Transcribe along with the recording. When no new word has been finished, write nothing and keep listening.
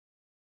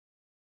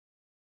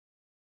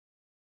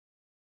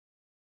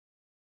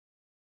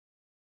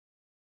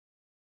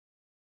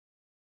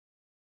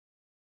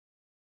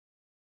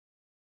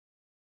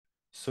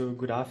So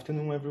good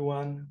afternoon,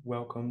 everyone.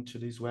 Welcome to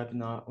this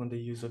webinar on the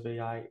use of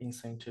AI in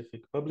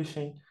scientific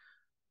publishing,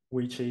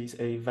 which is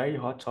a very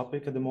hot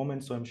topic at the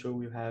moment. So I'm sure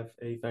we'll have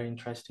a very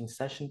interesting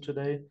session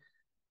today.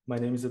 My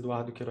name is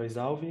Eduardo Queiroz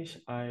Alves.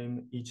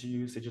 I'm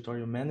EGU's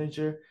editorial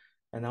manager,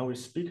 and our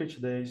speaker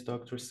today is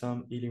Dr.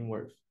 Sam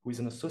Illingworth, who is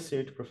an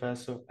associate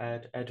professor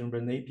at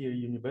Edinburgh Napier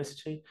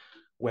University,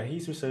 where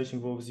his research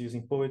involves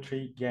using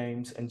poetry,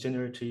 games, and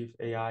generative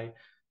AI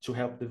to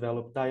help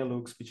develop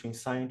dialogues between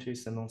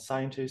scientists and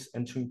non-scientists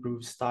and to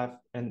improve staff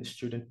and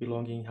student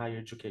belonging in higher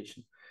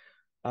education.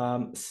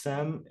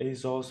 Sam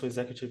is also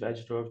executive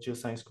editor of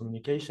Geoscience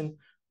Communication,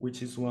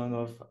 which is one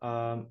of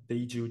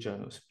the EGU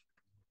journals.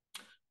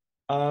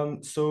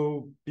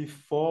 So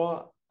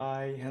before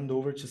I hand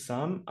over to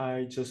Sam,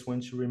 I just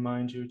want to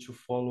remind you to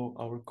follow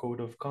our code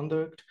of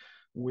conduct.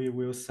 We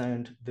will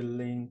send the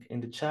link in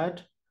the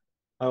chat.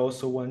 I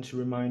also want to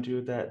remind you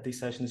that this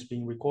session is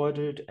being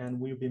recorded and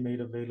will be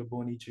made available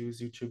on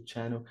EGU's YouTube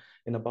channel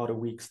in about a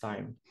week's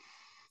time.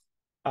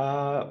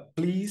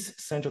 Please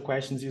send your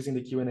questions using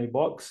the Q&A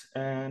box,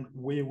 and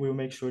we will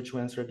make sure to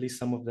answer at least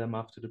some of them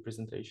after the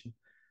presentation.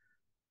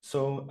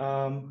 So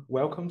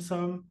welcome,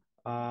 Sam,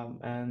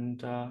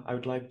 and I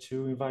would like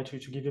to invite you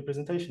to give your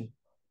presentation.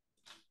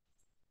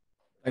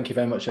 Thank you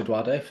very much,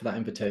 Eduardo, for that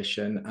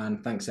invitation,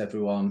 and thanks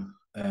everyone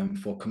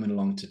for coming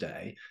along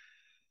today.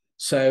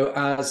 So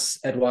as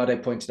Eduardo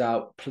pointed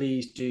out,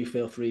 please do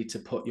feel free to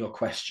put your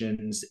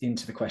questions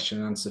into the question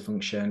and answer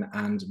function,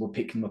 and we'll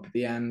pick them up at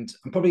the end.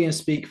 I'm probably going to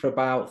speak for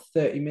about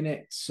 30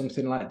 minutes,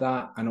 something like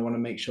that, and I want to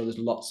make sure there's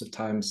lots of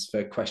times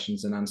for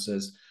questions and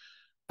answers,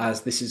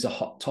 as this is a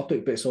hot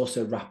topic, but it's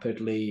also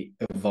rapidly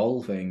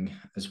evolving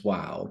as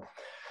well.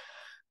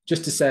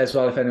 Just to say as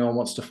well, if anyone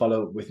wants to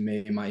follow up with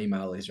me, my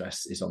email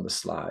address is on the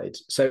slide.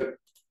 So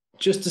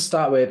just to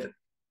start with,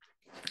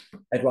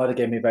 Eduardo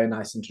gave me a very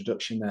nice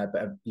introduction there,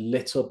 but a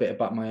little bit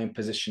about my own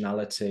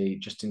positionality,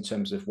 just in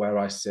terms of where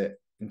I sit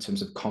in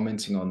terms of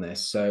commenting on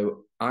this.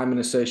 So I'm an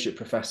associate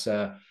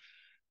professor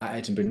at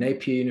Edinburgh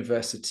Napier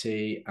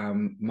University.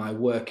 My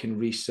work and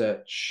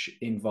research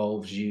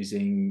involves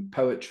using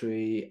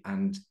poetry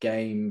and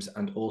games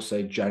and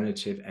also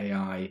generative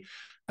AI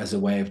as a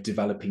way of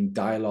developing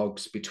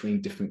dialogues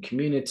between different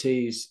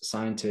communities,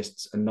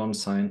 scientists and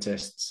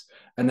non-scientists,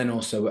 and then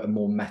also at a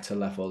more meta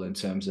level in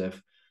terms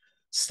of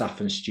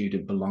staff and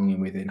student belonging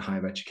within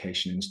higher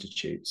education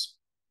institutes.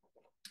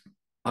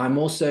 I'm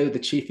also the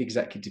chief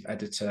executive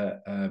editor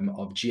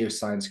of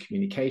Geoscience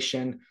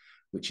Communication,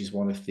 which is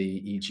one of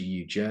the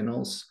EGU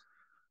journals.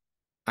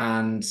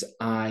 And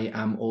I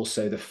am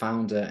also the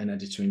founder and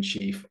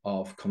editor-in-chief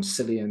of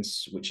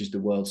Consilience, which is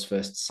the world's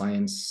first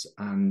science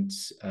and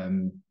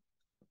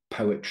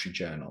poetry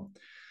journal.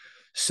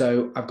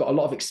 So I've got a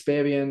lot of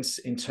experience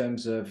in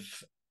terms of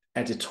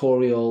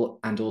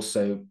editorial and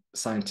also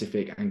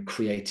scientific and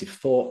creative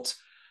thought,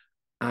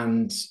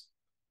 and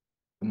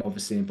I'm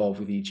obviously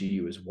involved with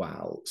EGU as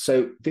well.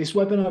 So this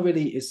webinar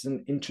really is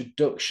an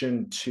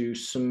introduction to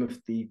some of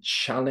the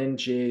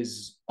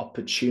challenges,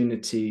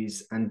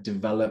 opportunities, and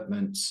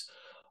developments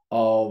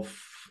of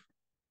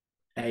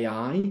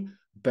AI,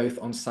 both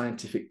on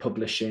scientific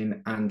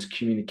publishing and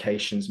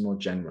communications more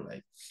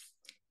generally.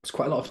 It's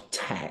quite a lot of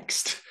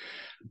text,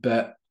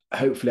 but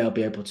hopefully I'll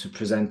be able to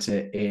present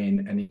it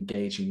in an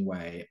engaging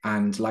way.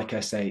 And like I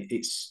say,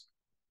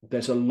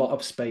 there's a lot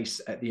of space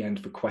at the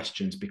end for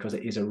questions because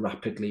it is a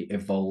rapidly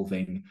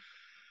evolving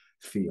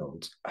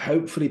field.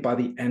 Hopefully by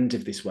the end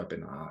of this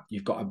webinar,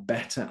 you've got a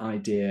better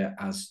idea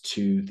as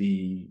to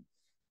the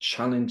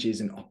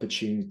challenges and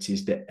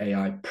opportunities that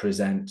AI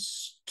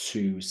presents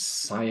to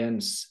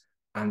science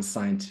and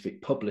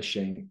scientific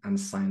publishing and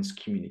science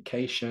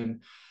communication,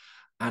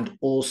 and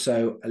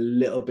also a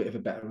little bit of a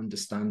better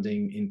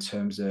understanding in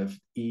terms of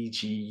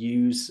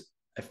EGU's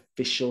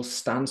official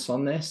stance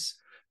on this.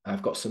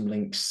 I've got some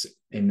links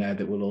in there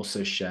that we'll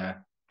also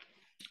share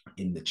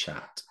in the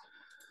chat.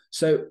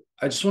 So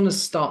I just want to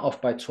start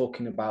off by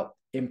talking about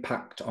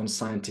impact on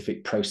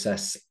scientific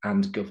process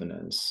and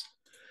governance.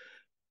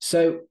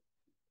 So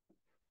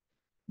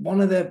one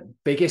of the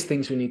biggest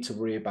things we need to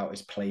worry about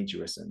is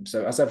plagiarism.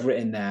 So as I've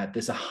written there,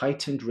 there's a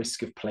heightened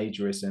risk of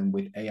plagiarism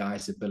with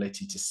AI's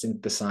ability to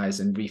synthesize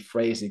and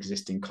rephrase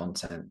existing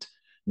content,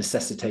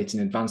 necessitating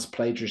advanced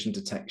plagiarism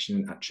detection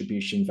and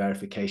attribution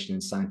verification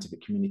in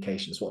scientific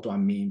communications. What do I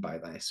mean by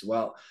this?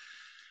 Well,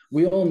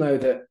 we all know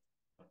that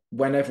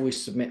whenever we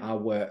submit our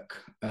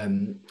work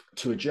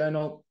to a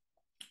journal,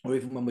 or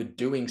even when we're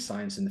doing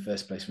science in the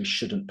first place, we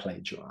shouldn't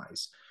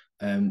plagiarize.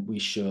 We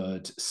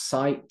should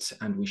cite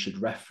and we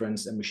should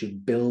reference and we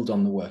should build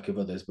on the work of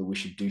others, but we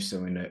should do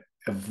so in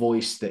a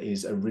voice that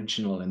is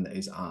original and that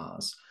is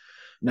ours.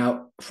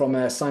 Now, from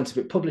a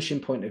scientific publishing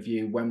point of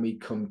view, when we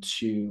come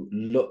to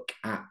look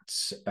at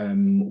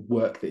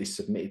work that is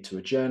submitted to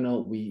a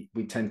journal, we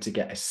tend to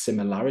get a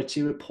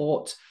similarity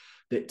report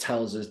that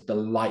tells us the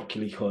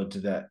likelihood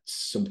that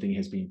something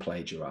has been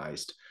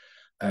plagiarized.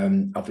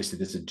 Obviously,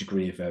 there's a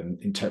degree of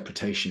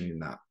interpretation in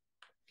that.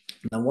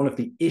 Now, one of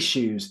the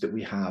issues that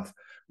we have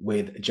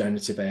with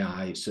generative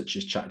AI, such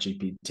as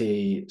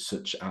ChatGPT,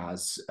 such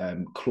as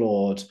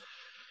Claude,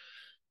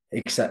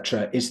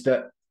 etc., is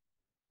that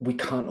we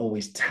can't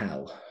always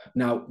tell.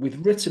 Now,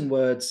 with written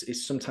words,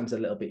 it's sometimes a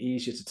little bit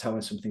easier to tell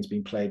when something's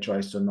been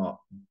plagiarized or not.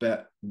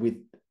 But with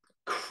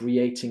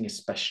creating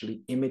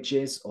especially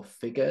images or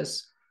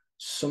figures,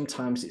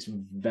 sometimes it's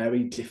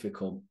very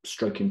difficult,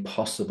 stroke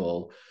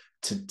impossible,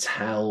 to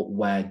tell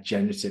where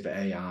generative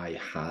AI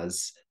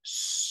has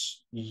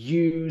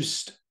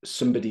used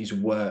somebody's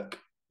work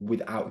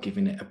without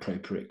giving it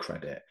appropriate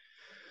credit.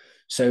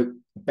 So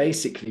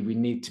basically, we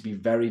need to be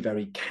very,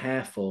 very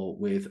careful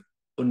with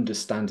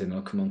understanding,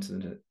 I'll come on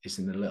to this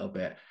in a little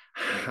bit,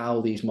 how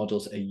these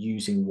models are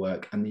using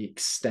work and the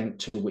extent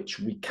to which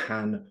we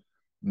can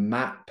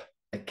map,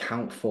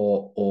 account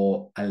for,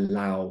 or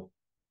allow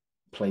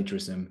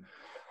plagiarism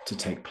to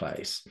take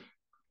place.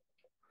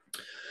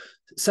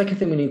 Second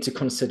thing we need to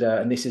consider,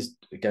 and this is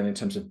again in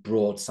terms of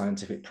broad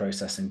scientific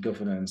process and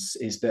governance,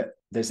 is that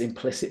there's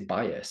implicit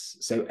bias.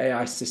 So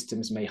AI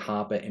systems may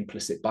harbor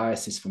implicit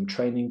biases from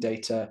training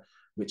data,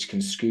 which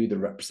can skew the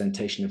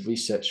representation of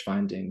research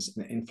findings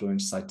and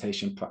influence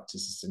citation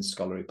practices in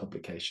scholarly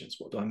publications.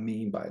 What do I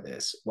mean by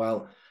this?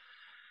 Well,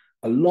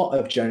 a lot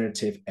of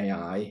generative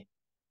AI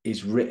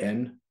is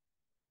written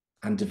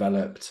and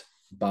developed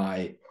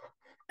by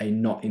a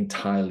not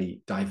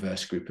entirely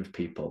diverse group of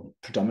people,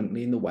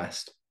 predominantly in the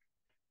West.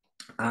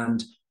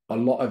 And a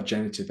lot of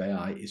generative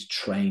AI is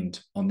trained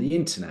on the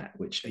internet,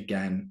 which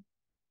again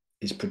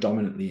is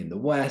predominantly in the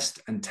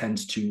West and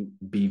tends to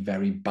be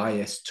very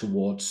biased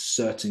towards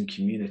certain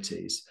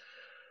communities,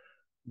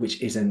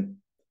 which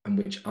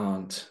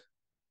aren't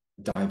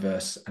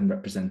diverse and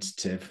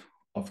representative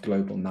of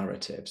global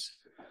narratives.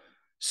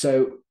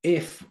 So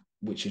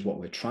which is what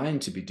we're trying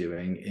to be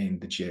doing in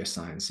the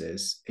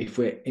geosciences, if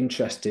we're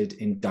interested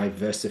in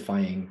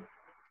diversifying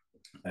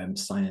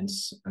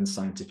science and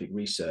scientific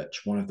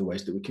research, one of the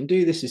ways that we can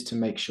do this is to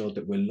make sure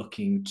that we're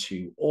looking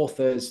to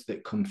authors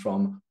that come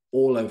from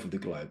all over the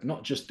globe,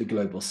 not just the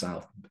global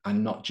south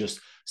and not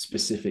just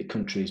specific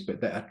countries, but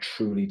that are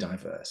truly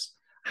diverse.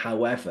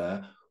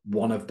 However,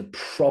 one of the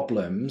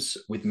problems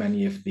with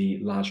many of the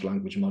large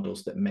language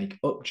models that make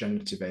up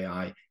generative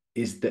AI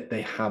is that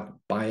they have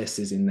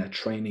biases in their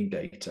training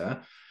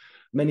data,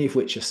 many of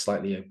which are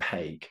slightly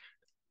opaque.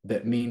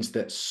 That means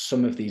that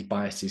some of these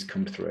biases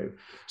come through.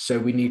 So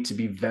we need to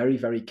be very,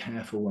 very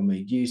careful when we're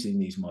using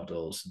these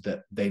models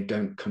that they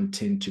don't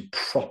continue to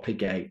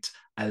propagate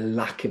a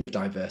lack of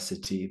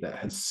diversity that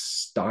has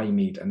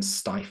stymied and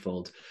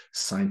stifled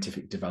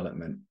scientific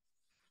development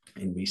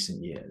in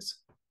recent years.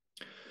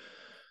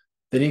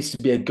 There needs to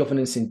be a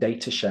governance in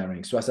data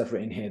sharing. So as I've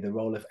written here, the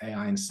role of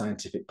AI in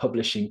scientific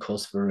publishing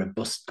calls for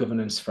robust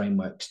governance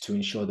frameworks to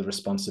ensure the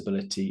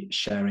responsibility,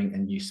 sharing,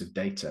 and use of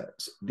data.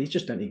 So these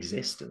just don't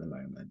exist at the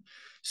moment.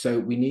 So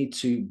we need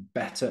to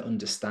better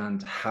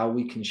understand how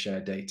we can share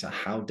data,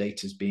 how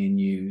data is being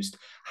used,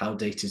 how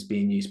data is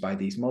being used by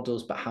these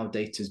models, but how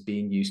data is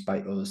being used by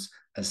us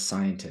as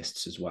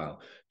scientists as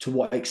well. To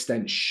what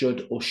extent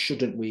should or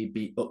shouldn't we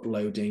be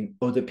uploading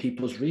other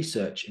people's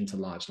research into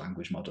large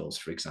language models,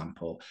 for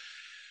example?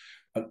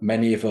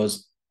 Many of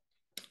us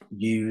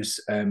use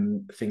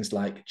things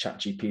like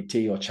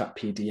ChatGPT or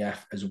ChatPDF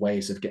as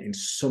ways of getting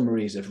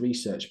summaries of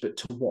research, but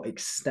to what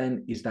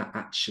extent is that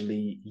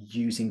actually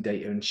using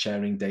data and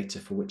sharing data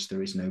for which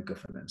there is no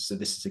governance? So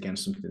this is again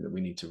something that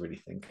we need to really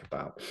think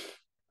about.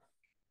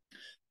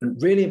 And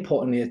really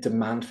importantly, a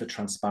demand for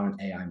transparent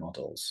AI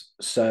models.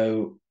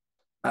 So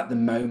at the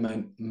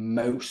moment,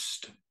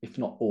 most, if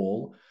not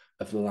all,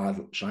 of the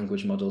large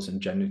language models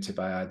and generative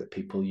AI that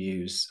people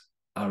use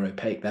are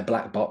opaque. They're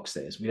black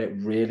boxes. We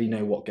don't really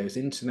know what goes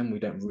into them. We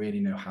don't really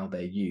know how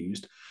they're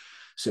used.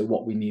 So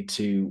what we need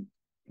to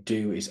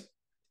do is,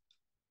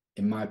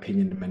 in my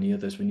opinion and many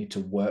others, we need to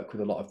work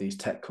with a lot of these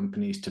tech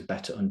companies to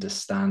better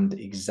understand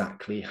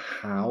exactly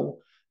how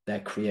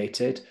they're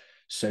created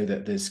so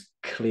that there's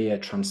clear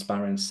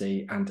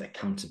transparency and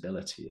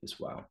accountability as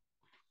well.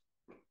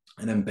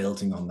 And then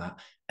building on that,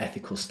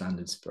 ethical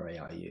standards for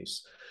AI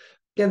use.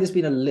 Again, there's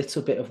been a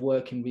little bit of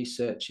work in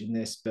research in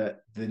this, but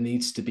there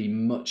needs to be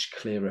much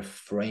clearer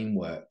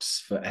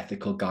frameworks for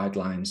ethical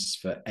guidelines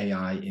for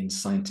AI in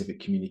scientific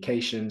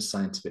communication,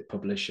 scientific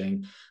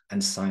publishing,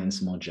 and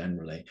science more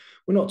generally.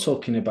 We're not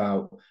talking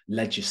about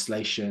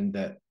legislation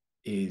that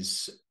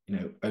is,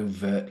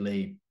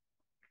 overtly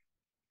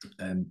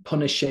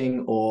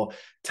punishing or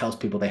tells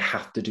people they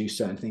have to do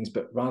certain things,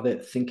 but rather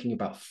thinking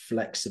about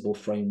flexible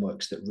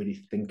frameworks that really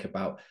think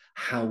about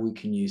how we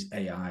can use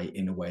AI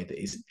in a way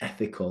that is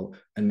ethical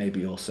and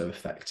maybe also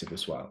effective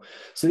as well.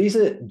 So these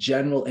are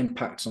general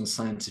impacts on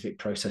scientific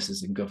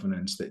processes and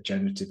governance that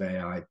generative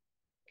AI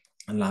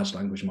and large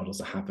language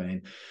models are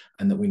having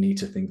and that we need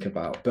to think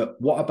about. But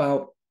what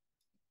about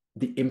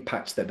the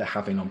impact that they're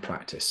having on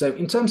practice? So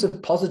in terms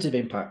of positive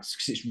impacts,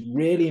 because it's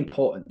really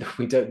important that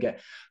we don't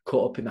get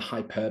caught up in the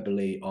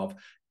hyperbole of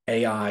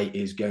AI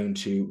is going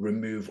to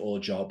remove all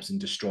jobs and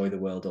destroy the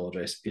world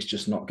order. It's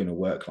just not going to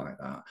work like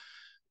that.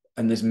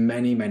 And there's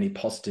many, many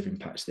positive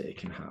impacts that it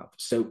can have.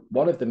 So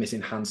one of them is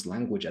enhanced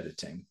language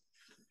editing.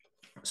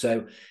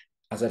 So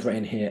as I've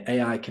written here,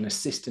 AI can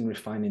assist in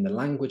refining the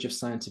language of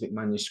scientific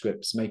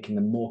manuscripts, making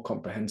them more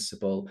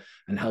comprehensible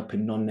and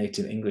helping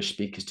non-native English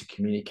speakers to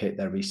communicate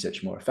their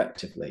research more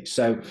effectively.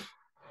 So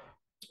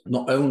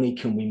not only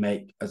can we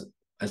make,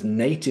 as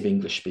native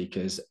English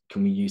speakers,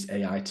 can we use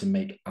AI to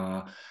make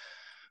our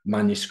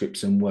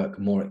manuscripts and work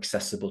more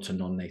accessible to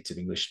non-native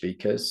English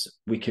speakers.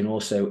 We can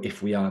also,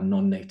 if we are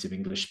non-native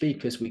English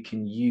speakers, we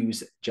can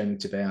use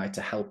generative AI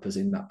to help us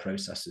in that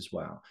process as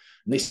well.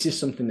 And this is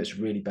something that's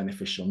really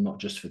beneficial, not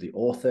just for the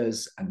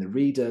authors and the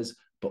readers,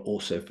 but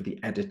also for the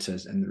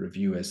editors and the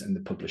reviewers and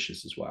the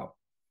publishers as well.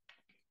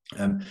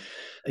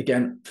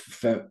 Again,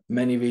 for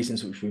many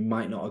reasons which we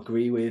might not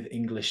agree with,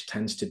 English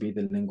tends to be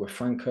the lingua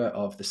franca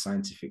of the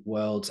scientific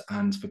world,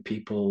 and for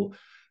people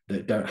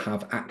that don't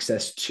have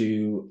access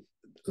to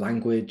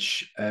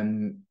language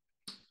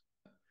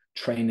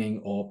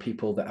training, or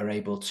people that are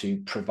able to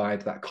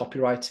provide that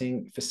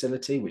copywriting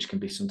facility, which can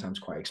be sometimes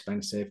quite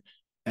expensive,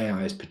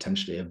 AI is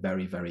potentially a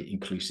very, very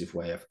inclusive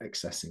way of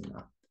accessing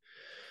that.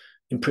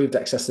 Improved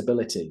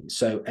accessibility.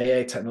 So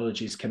AI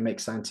technologies can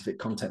make scientific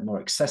content more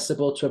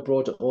accessible to a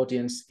broader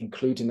audience,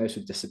 including those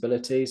with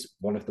disabilities.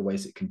 One of the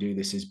ways it can do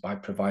this is by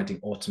providing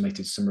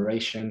automated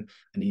summarization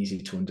and easy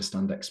to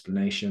understand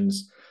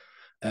explanations.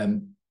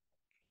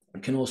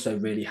 It can also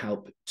really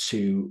help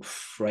to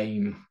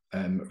frame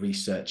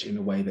research in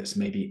a way that's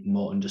maybe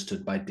more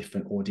understood by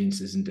different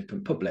audiences and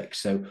different publics.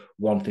 So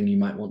one thing you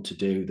might want to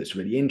do that's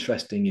really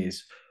interesting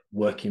is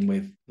working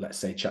with, let's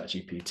say,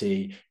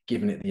 ChatGPT,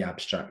 giving it the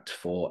abstract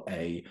for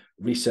a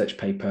research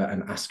paper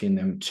and asking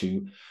them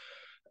to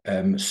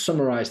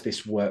summarize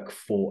this work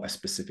for a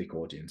specific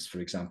audience. For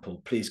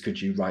example, please could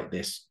you write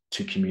this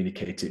to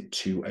communicate it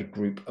to a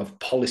group of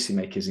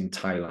policymakers in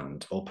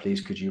Thailand, or please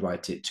could you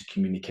write it to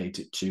communicate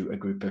it to a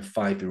group of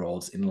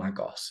 5-year-olds in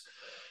Lagos.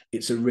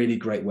 It's a really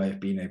great way of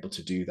being able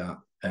to do that,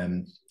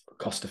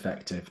 cost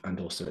effective and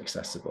also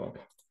accessible.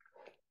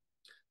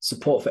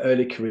 Support for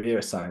early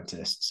career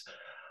scientists.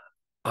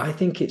 I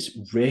think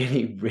it's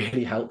really,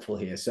 really helpful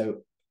here.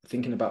 So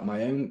thinking about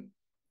my own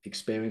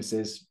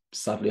experiences,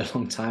 sadly a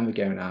long time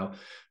ago now,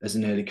 as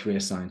an early career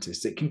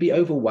scientist, it can be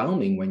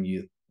overwhelming when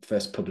you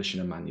first publish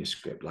in a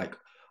manuscript. Like,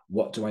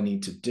 what do I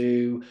need to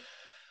do?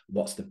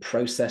 What's the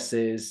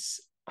processes?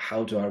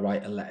 How do I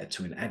write a letter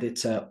to an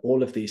editor?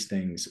 All of these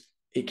things.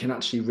 It can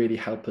actually really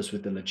help us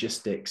with the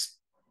logistics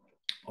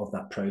of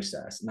that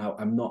process. Now,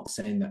 I'm not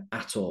saying that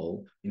at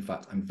all. In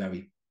fact, I'm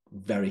very,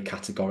 very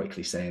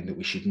categorically saying that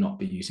we should not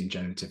be using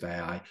generative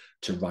AI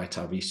to write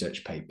our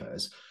research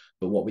papers.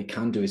 But what we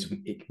can do is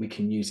we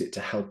can use it to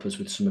help us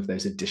with some of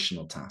those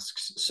additional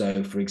tasks.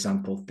 So, for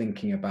example,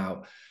 thinking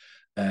about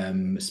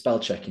spell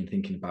checking,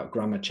 thinking about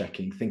grammar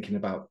checking, thinking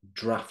about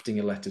drafting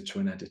a letter to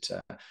an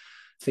editor,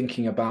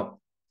 thinking about,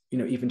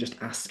 even just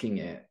asking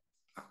it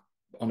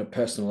on a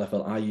personal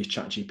level. I use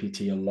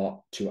ChatGPT a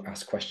lot to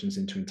ask questions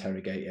and to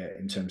interrogate it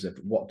in terms of,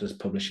 what does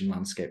publishing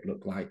landscape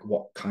look like?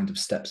 What kind of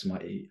steps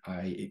might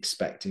I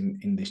expect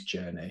in this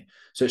journey?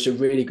 So it's a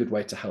really good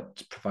way to help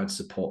to provide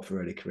support for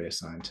early career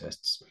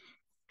scientists.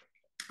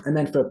 And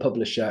then for a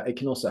publisher, it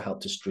can also help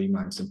to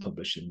streamline some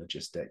publishing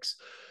logistics.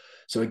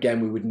 So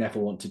again, we would never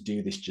want to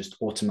do this just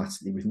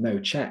automatically with no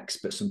checks,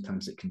 but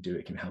sometimes it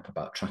can help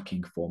about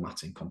tracking,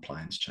 formatting,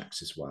 compliance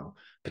checks as well,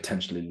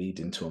 potentially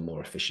leading to a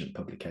more efficient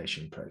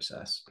publication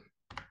process.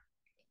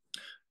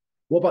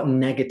 What about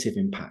negative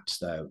impacts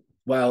though?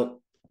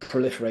 Well,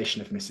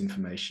 proliferation of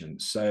misinformation.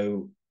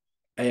 So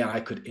AI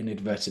could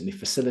inadvertently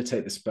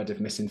facilitate the spread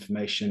of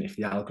misinformation if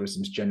the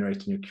algorithms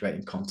generating or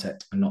creating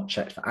content are not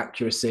checked for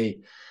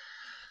accuracy.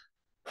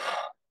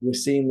 We're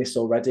seeing this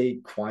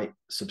already quite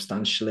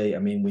substantially. I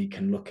mean, we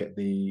can look at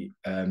we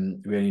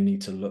only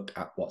need to look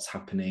at what's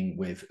happening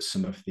with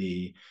some of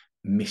the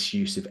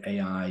misuse of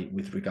AI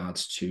with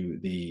regards to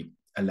the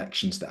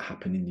elections that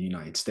happen in the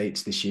United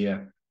States this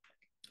year.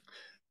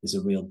 There's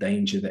a real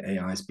danger that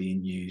AI is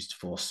being used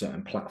for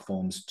certain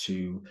platforms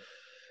to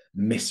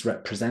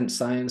misrepresent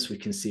science. We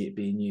can see it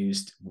being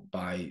used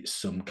by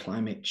some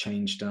climate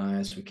change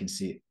deniers. We can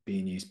see it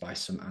being used by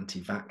some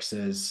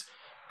anti-vaxxers.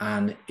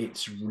 And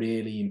it's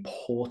really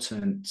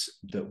important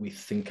that we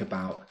think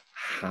about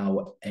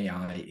how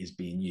AI is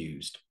being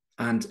used.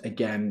 And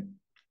again,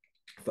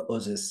 for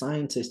us as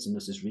scientists and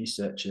us as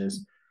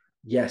researchers,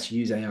 yes,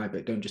 use AI,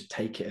 but don't just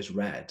take it as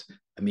read.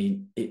 I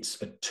mean,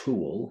 it's a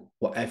tool.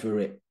 Whatever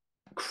it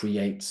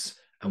creates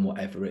and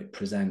whatever it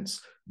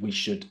presents, we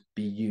should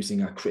be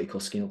using our critical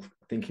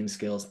thinking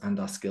skills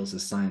and our skills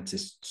as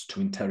scientists to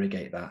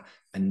interrogate that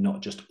and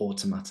not just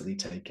automatically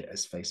take it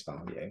as face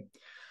value.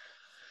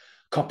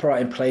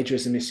 Copyright and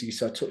plagiarism issues.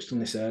 So I touched on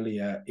this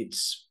earlier.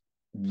 It's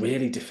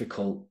really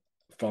difficult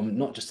from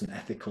not just an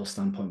ethical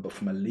standpoint, but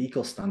from a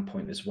legal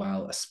standpoint as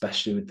well,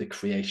 especially with the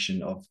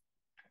creation of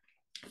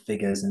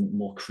figures and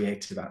more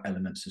creative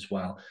elements as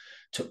well,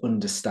 to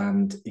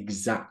understand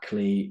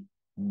exactly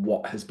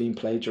what has been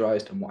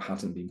plagiarized and what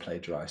hasn't been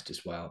plagiarized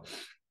as well.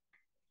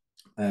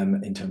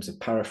 in terms of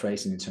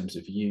paraphrasing, in terms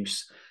of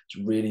use.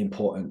 It's really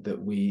important that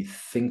we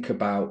think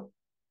about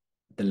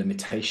the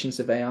limitations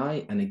of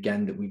AI, and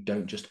again, that we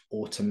don't just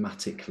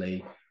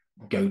automatically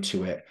go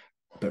to it,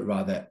 but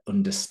rather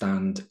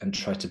understand and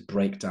try to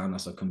break down,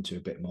 as I'll come to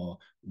a bit more,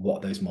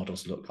 what those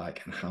models look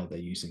like and how they're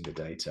using the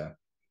data.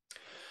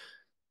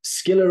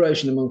 Skill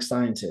erosion among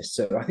scientists.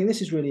 So I think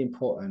this is really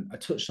important. I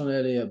touched on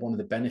earlier, one of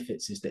the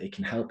benefits is that it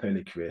can help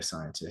early career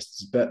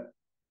scientists, but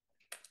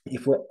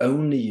if we're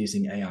only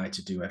using AI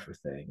to do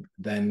everything,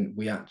 then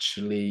we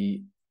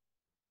actually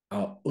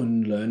are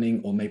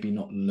unlearning or maybe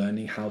not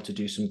learning how to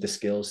do some of the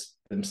skills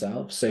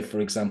themselves. So, for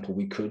example,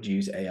 we could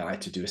use AI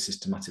to do a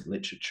systematic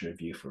literature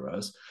review for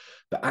us,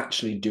 but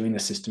actually doing a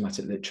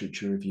systematic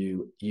literature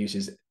review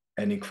uses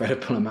an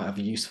incredible amount of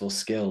useful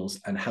skills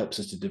and helps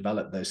us to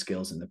develop those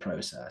skills in the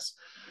process.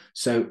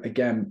 So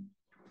again,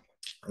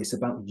 it's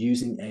about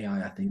using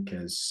AI, I think,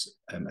 as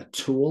a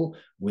tool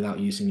without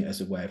using it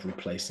as a way of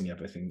replacing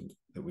everything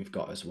that we've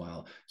got as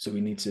well. So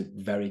we need to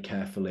very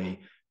carefully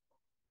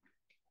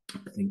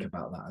think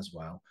about that as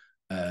well.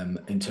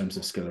 In terms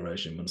of skill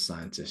erosion among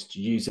scientists,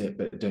 use it,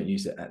 but don't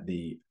use it at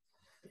the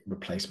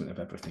replacement of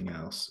everything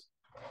else.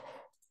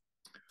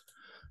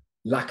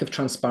 Lack of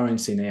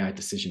transparency in AI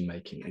decision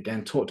making.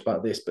 Again, talked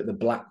about this, but the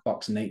black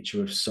box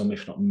nature of some,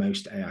 if not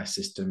most, AI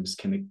systems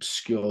can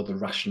obscure the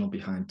rationale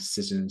behind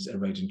decisions,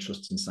 eroding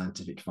trust in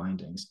scientific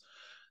findings.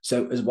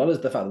 So, as well as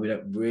the fact that we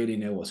don't really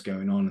know what's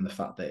going on, and the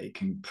fact that it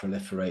can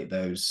proliferate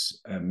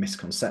those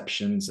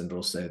misconceptions and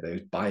also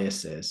those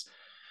biases,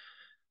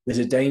 there's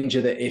a danger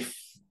that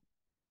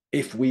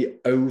if we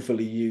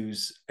overly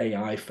use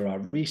AI for our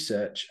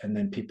research, and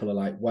then people are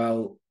like,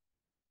 well,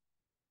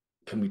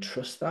 can we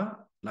trust that?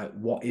 Like,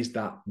 what is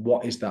that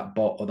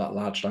bot or that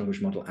large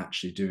language model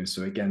actually doing?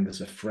 So again,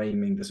 there's a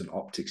framing, there's an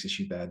optics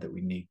issue there that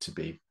we need to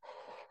be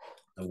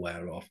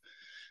aware of.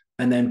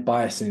 And then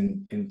bias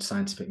in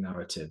scientific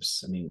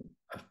narratives. I mean,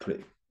 I've put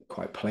it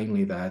quite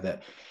plainly there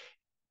that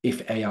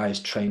if AI is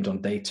trained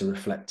on data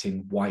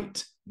reflecting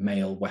white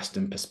male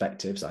Western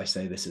perspectives, I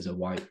say this as a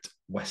white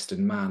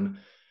Western man,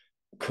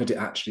 could it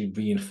actually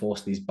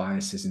reinforce these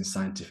biases in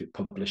scientific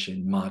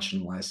publishing,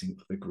 marginalizing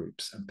other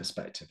groups and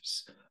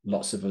perspectives?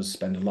 Lots of us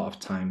spend a lot of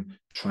time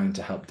trying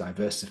to help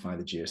diversify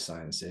the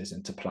geosciences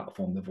and to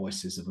platform the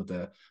voices of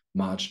other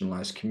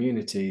marginalized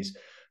communities,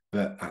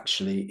 but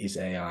actually, is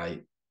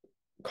AI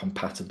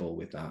compatible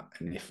with that?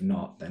 And if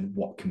not, then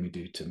what can we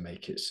do to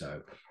make it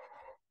so?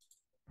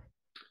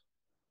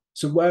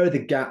 So where are the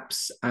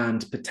gaps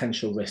and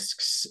potential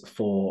risks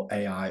for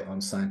AI on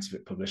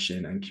scientific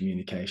publishing and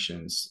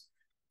communications?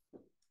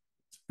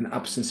 An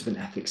absence of an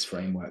ethics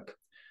framework.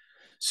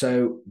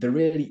 So there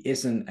really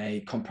isn't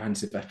a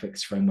comprehensive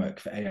ethics framework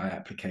for AI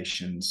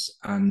applications,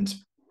 and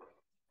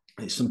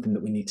it's something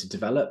that we need to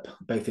develop,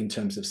 both in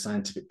terms of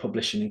scientific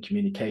publishing and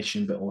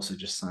communication, but also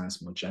just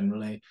science more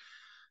generally.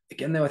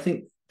 Again, though, I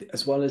think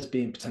as well as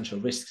being potential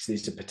risks,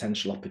 these are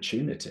potential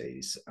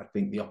opportunities. I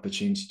think the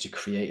opportunity to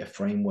create a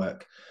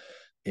framework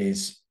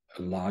is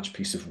a large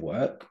piece of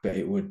work, but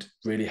it would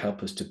really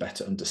help us to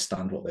better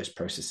understand what those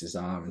processes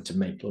are and to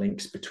make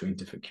links between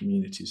different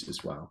communities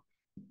as well.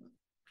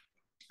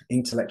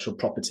 Intellectual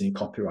property and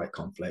copyright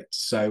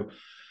conflicts. So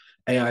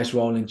AI's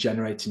role in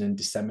generating and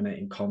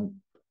disseminating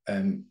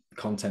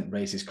content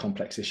raises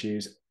complex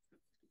issues,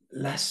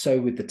 less so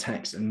with the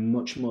text and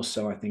much more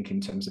so, I think, in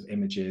terms of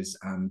images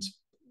and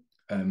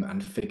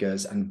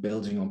figures and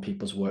building on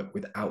people's work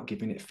without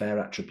giving it fair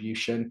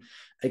attribution.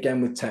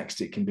 Again, with text,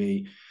 it can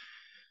be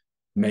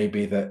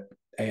maybe that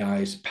AI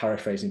is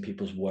paraphrasing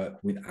people's work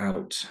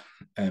without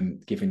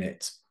giving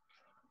it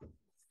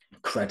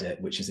credit,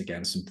 which is,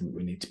 again, something that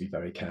we need to be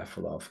very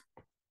careful of.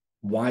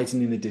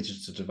 Widening the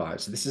digital divide.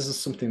 So this is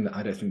something that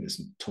I don't think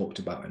that's talked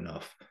about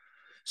enough.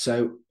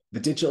 So the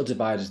digital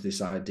divide is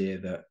this idea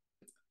that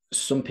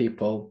some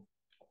people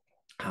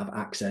have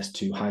access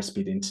to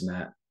high-speed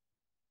internet,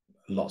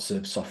 lots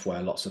of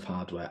software, lots of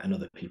hardware, and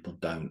other people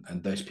don't.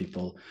 And those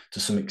people, to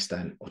some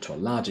extent, or to a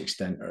large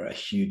extent, are at a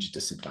huge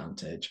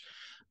disadvantage.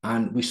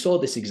 And we saw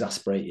this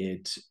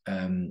exacerbated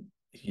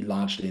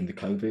largely in the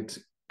COVID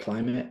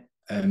climate.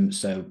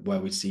 So where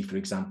we see, for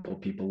example,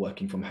 people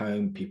working from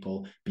home,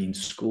 people being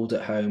schooled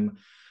at home.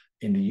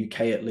 In the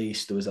UK, at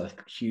least, there was a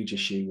huge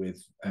issue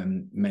with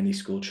many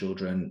school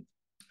children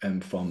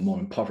from more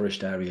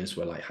impoverished areas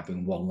were like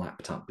having one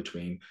laptop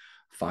between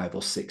 5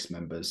 or 6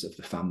 members of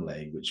the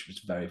family, which was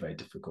very, very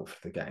difficult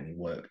for them to get any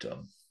work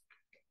done.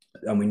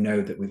 And we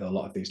know that with a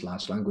lot of these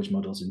large language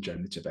models and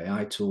generative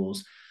AI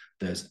tools,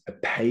 there's a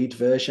paid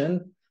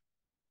version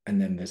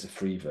and then there's a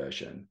free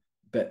version.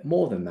 But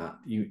more than that,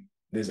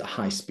 there's a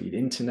high-speed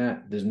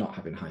internet, there's not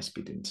having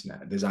high-speed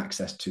internet. There's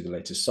access to the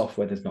latest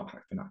software, there's not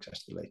having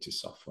access to the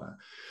latest software.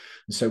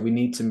 And so we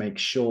need to make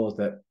sure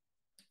that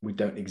we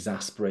don't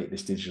exacerbate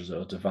this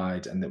digital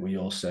divide, and that we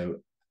also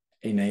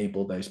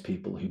enable those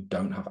people who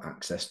don't have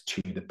access to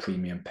the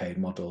premium paid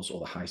models or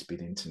the high-speed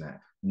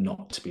internet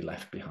not to be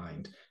left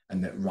behind,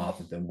 and that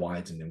rather than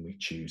widening, we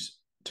choose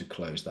to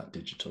close that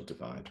digital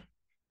divide.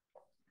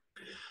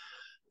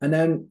 And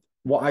then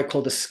what I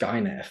call the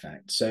Skynet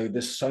effect. So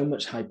there's so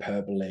much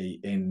hyperbole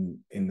in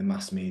the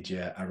mass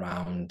media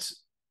around,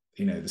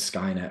 the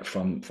Skynet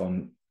from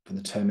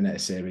the Terminator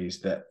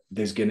series, that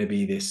there's going to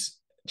be this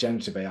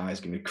generative AI is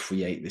going to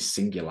create this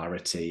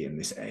singularity and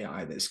this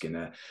AI that's going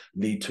to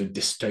lead to a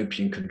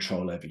dystopian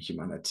control over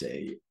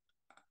humanity.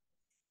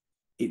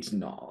 It's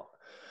not,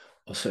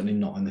 or certainly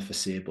not in the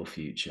foreseeable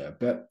future.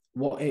 But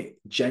what it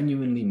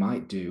genuinely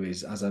might do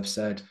is, as I've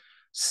said,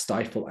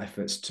 stifle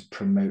efforts to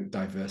promote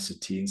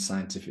diversity in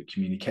scientific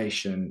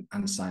communication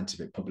and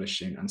scientific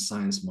publishing and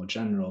science more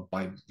general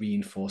by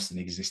reinforcing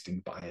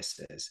existing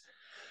biases.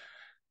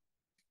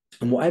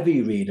 And whatever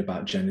you read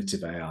about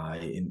generative AI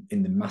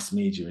in the mass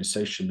media and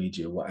social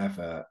media,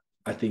 whatever,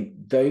 I think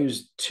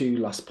those two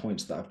last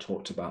points that I've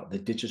talked about, the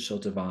digital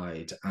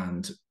divide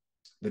and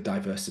the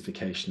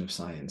diversification of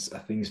science, are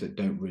things that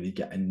don't really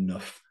get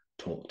enough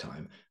talk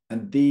time.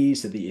 And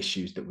these are the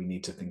issues that we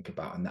need to think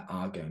about and that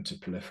are going to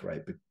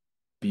proliferate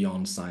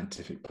beyond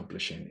scientific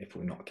publishing if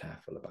we're not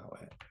careful about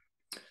it.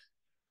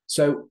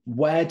 So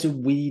where do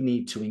we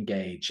need to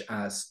engage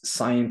as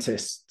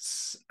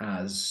scientists,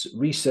 as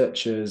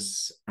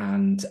researchers,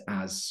 and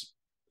as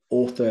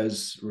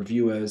authors,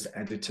 reviewers,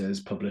 editors,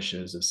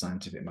 publishers of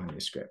scientific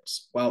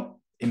manuscripts? Well,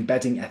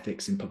 embedding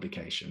ethics in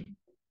publication.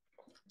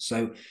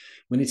 So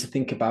we need to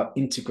think about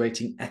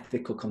integrating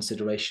ethical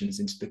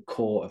considerations into the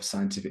core of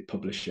scientific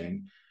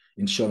publishing,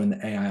 ensuring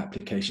that AI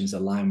applications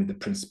align with the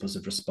principles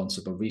of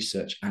responsible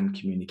research and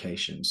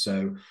communication.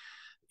 So,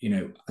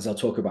 as I'll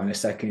talk about in a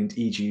second,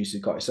 EGU's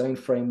has got its own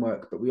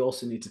framework, but we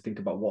also need to think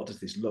about what does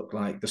this look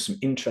like. There's some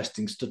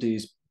interesting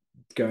studies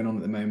going on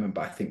at the moment,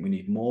 but I think we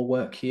need more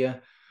work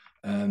here.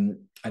 And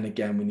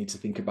again, we need to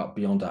think about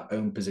beyond our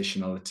own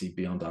positionality,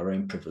 beyond our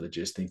own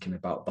privileges, thinking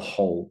about the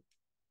whole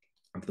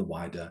of the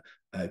wider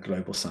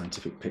global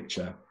scientific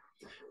picture.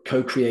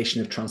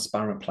 Co-creation of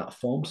transparent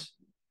platforms.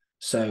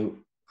 So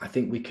I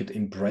think we could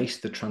embrace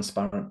the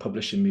transparent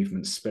publishing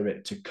movement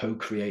spirit to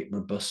co-create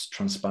robust,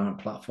 transparent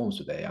platforms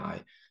with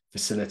AI,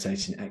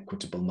 facilitating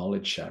equitable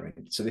knowledge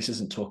sharing. So this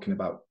isn't talking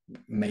about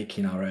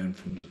making our own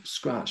from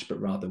scratch,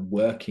 but rather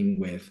working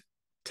with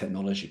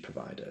technology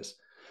providers.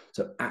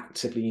 So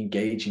actively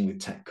engaging with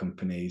tech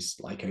companies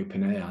like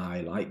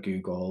OpenAI, like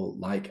Google,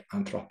 like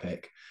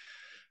Anthropic,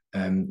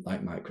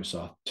 like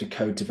Microsoft, to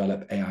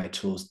co-develop AI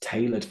tools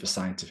tailored for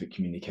scientific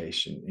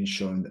communication,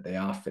 ensuring that they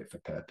are fit for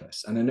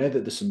purpose. And I know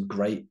that there's some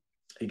great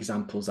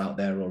examples out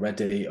there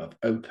already of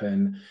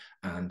open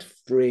and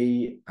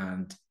free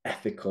and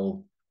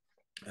ethical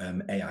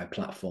AI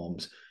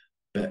platforms,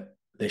 but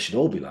they should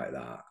all be like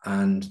that.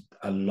 And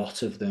a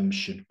lot of them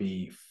should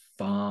be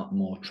far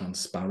more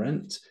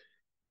transparent.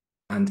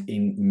 And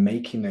in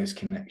making those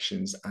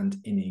connections and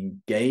in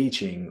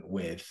engaging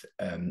with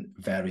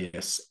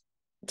various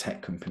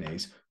tech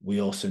companies,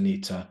 we also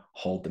need to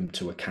hold them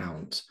to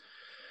account.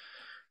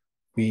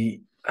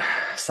 We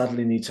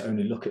sadly need to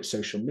only look at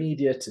social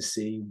media to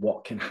see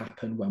what can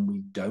happen when we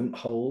don't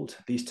hold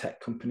these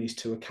tech companies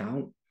to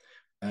account.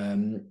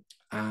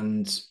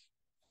 And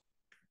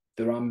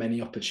there are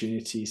many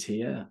opportunities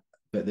here,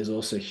 but there's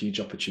also huge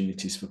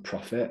opportunities for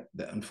profit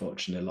that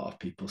unfortunately a lot of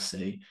people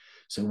see.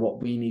 So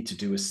what we need to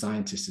do as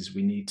scientists is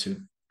we need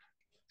to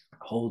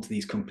hold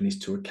these companies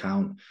to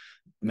account,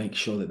 make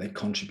sure that they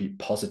contribute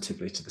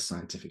positively to the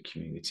scientific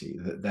community,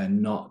 that they're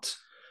not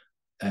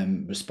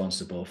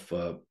responsible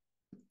for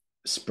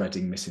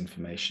spreading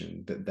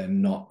misinformation, that they're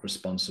not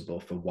responsible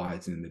for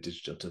widening the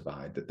digital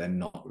divide, that they're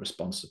not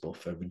responsible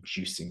for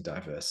reducing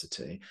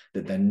diversity,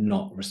 that they're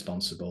not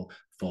responsible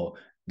for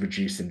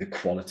reducing the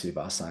quality of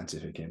our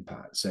scientific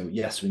impact. So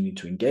yes, we need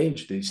to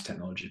engage these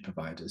technology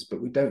providers,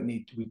 but we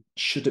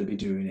shouldn't be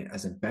doing it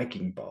as a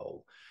begging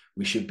bowl.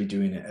 We should be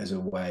doing it as a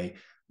way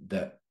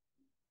that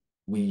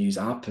we use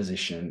our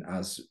position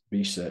as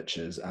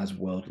researchers, as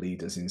world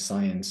leaders in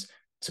science,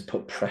 to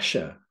put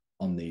pressure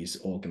on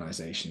these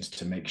organizations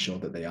to make sure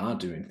that they are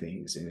doing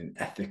things in an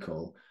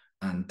ethical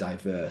and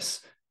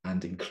diverse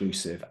and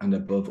inclusive and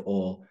above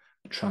all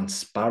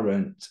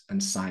transparent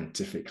and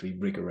scientifically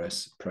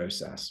rigorous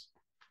process.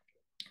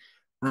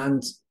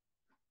 And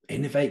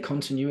innovate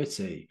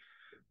continuity.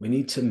 We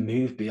need to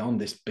move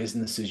beyond this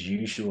business as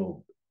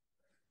usual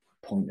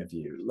point of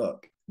view.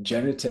 Look,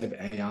 generative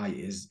AI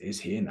is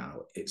here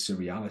now. It's a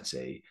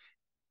reality.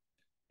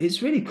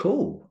 It's really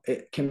cool.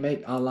 It can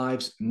make our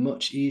lives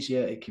much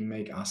easier. It can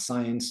make our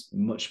science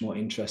much more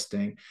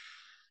interesting.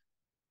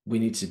 We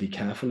need to be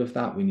careful of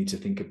that. We need to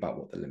think about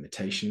what the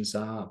limitations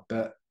are.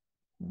 But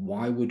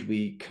why would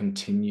we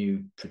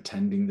continue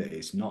pretending that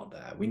it's not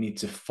there? We need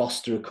to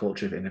foster a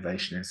culture of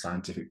innovation in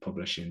scientific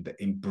publishing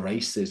that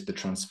embraces the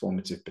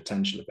transformative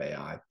potential of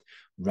AI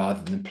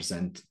rather than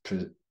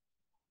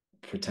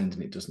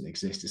pretending it doesn't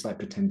exist. It's like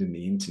pretending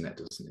the internet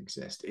doesn't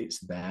exist. It's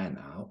there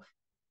now.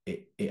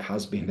 It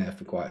has been there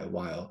for quite a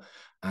while,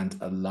 and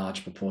a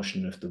large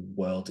proportion of the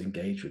world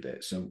engage with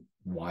it. So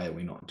why are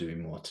we not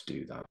doing more to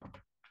do that?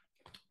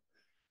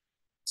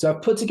 So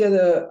I've put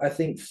together, I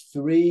think,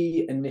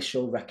 3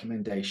 initial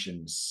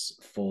recommendations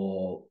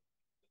for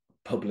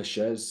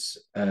publishers,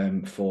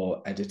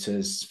 for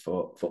editors,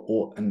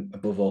 and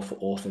above all for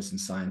authors and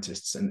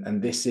scientists.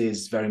 And this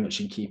is very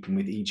much in keeping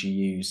with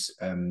EGU's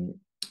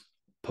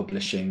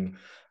publishing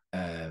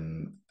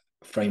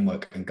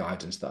framework and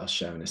guidance that I'll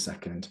share in a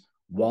second.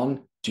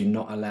 One, do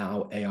not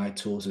allow AI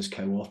tools as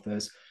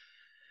co-authors.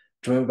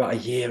 Do you remember about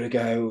a year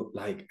ago,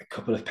 like a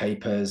couple of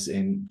papers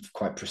in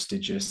quite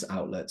prestigious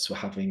outlets were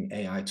having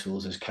AI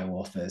tools as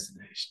co-authors?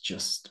 It's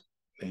just,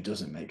 it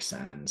doesn't make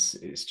sense.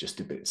 It's just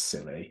a bit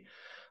silly.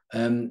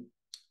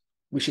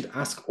 We should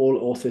ask all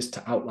authors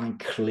to outline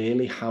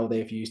clearly how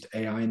they've used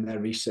AI in their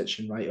research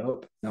and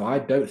write-up. Now, I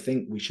don't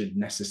think we should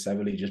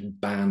necessarily just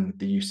ban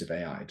the use of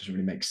AI. It doesn't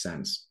really make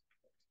sense.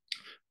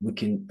 We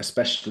can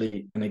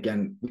especially, and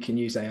again, we can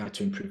use AI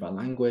to improve our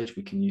language.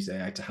 We can use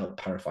AI to help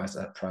paraphrase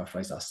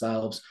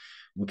ourselves.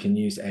 We can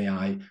use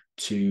AI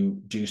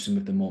to do some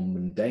of the more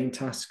mundane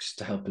tasks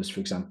to help us, for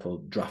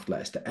example, draft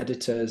letters to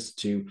editors,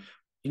 to,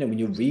 you know, when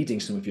you're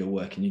reading some of your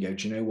work and you go,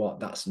 do you know what,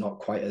 that's not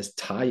quite as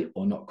tight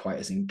or not quite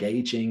as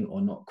engaging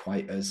or not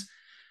quite as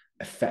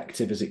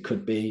effective as it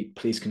could be.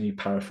 Please, can you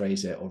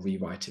paraphrase it or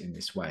rewrite it in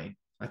this way?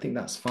 I think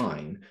that's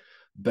fine.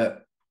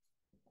 But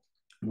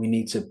we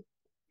need to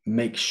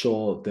make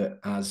sure that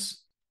as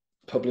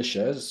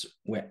publishers,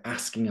 we're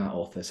asking our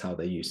authors how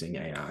they're using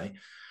AI.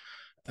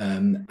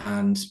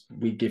 And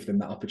we give them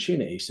that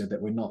opportunity so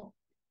that we're not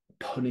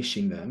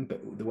punishing them,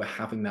 but we're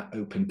having that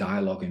open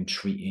dialogue and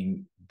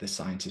treating the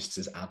scientists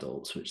as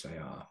adults, which they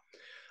are.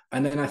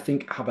 And then I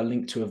think have a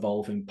link to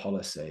evolving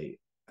policy.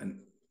 And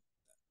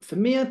for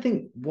me, I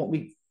think what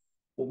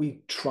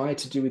we try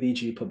to do with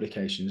EGU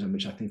publications, and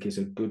which I think is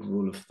a good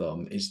rule of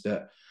thumb, is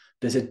that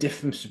there's a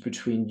difference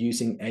between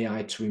using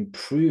AI to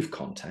improve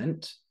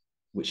content,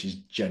 which is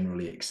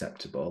generally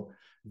acceptable,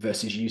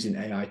 versus using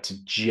AI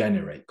to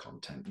generate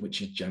content,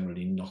 which is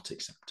generally not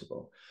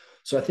acceptable.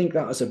 So I think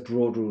that as a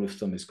broad rule of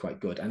thumb is quite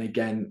good. And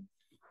again,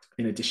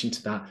 in addition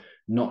to that,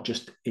 not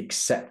just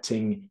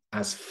accepting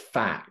as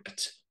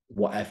fact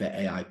whatever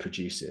AI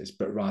produces,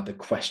 but rather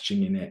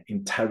questioning it,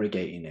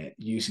 interrogating it,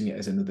 using it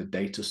as another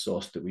data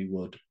source that we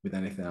would with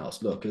anything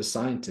else. Look, as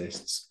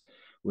scientists,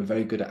 we're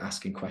very good at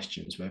asking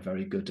questions. We're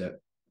very good at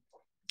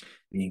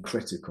being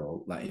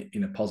critical, like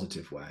in a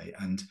positive way,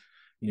 and,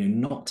 you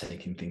know, not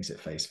taking things at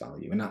face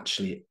value. And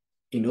actually,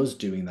 in us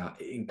doing that,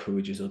 it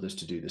encourages others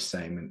to do the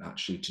same, and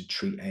actually to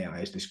treat AI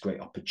as this great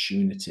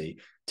opportunity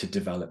to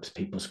develop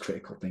people's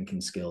critical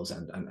thinking skills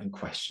and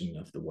questioning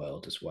of the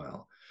world as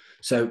well.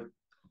 So,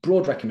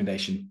 broad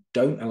recommendation: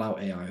 don't allow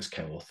AI as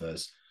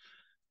co-authors.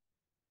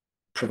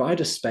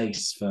 Provide a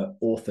space for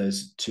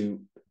authors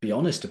to be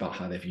honest about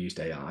how they've used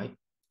AI,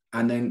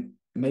 and then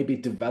maybe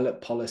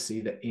develop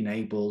policy that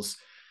enables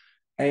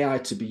AI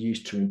to be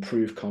used to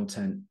improve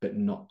content, but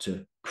not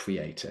to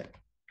create it.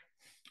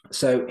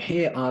 So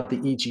here are the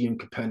EGU and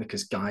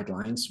Copernicus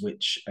guidelines,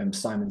 which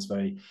Simon's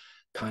very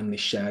kindly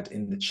shared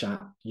in the chat.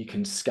 You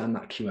can scan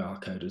that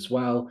QR code as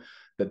well.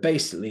 But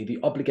basically, the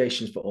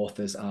obligations for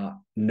authors are: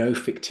 no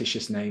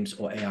fictitious names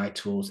or AI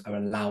tools are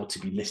allowed to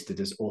be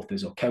listed as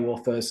authors or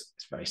co-authors.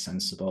 It's very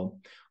sensible.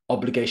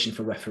 Obligation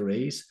for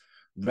referees: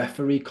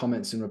 referee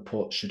comments and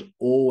reports should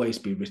always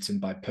be written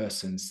by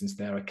persons, since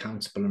they are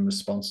accountable and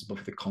responsible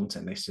for the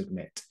content they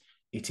submit.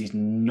 It is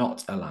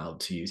not allowed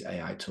to use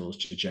AI tools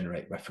to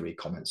generate referee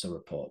comments or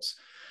reports.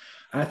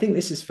 And I think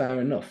this is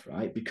fair enough,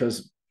 right?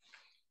 Because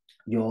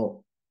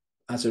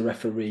as a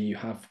referee, you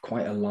have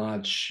quite a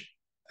large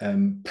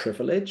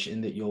privilege in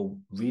that you're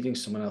reading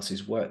someone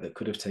else's work that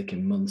could have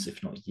taken months,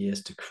 if not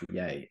years, to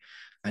create.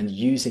 And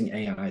using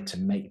AI to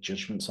make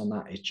judgments on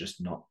that is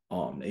just not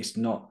on. It's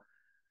not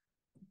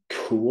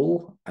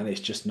cool, and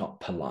it's just not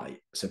polite.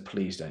 So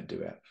please don't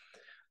do it.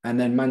 And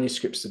then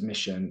manuscript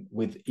submission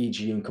with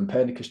EGU and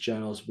Copernicus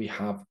journals, we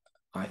have,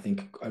 I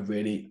think, a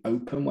really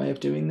open way of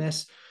doing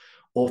this.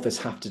 Authors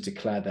have to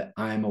declare that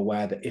I am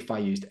aware that if I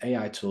used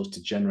AI tools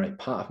to generate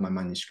part of my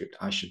manuscript,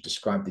 I should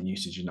describe the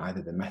usage in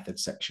either the method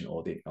section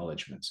or the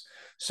acknowledgements.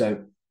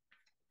 So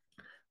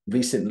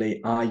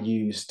recently I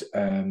used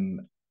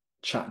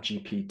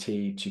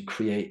ChatGPT to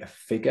create a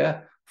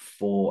figure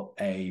for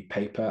a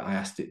paper. I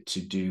asked it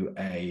to do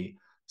a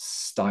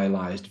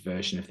stylized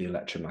version of the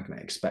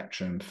electromagnetic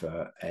spectrum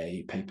for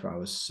a paper I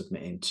was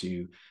submitting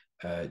to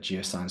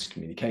Geoscience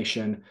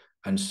Communication.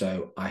 And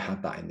so I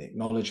had that in the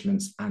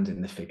acknowledgements and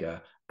in the figure,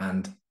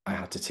 and I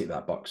had to tick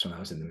that box when I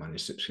was in the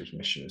manuscript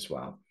submission as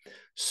well.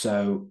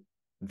 So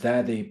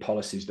they're the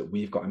policies that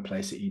we've got in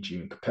place at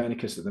EGU and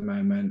Copernicus at the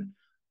moment.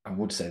 I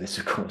would say this,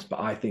 of course,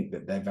 but I think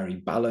that they're very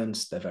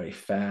balanced, they're very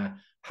fair.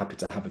 Happy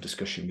to have a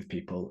discussion with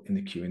people in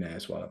the Q&A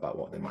as well about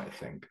what they might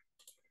think.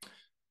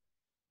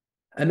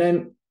 And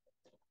then,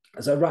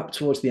 as I wrap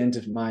towards the end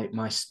of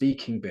my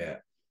speaking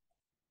bit,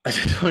 I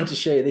just wanted to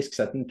show you this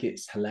because I think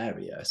it's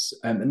hilarious.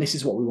 And this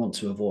is what we want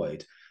to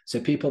avoid.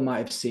 So people might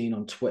have seen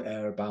on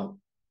Twitter about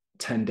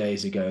 10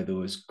 days ago, there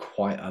was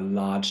quite a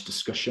large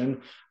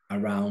discussion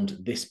around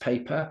this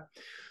paper.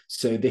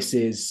 So this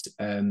is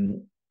a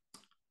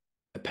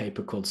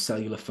paper called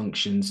Cellular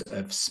Functions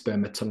of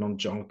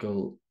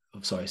Spermatological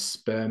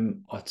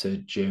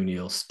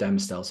spermatogeneal stem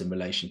cells in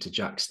relation to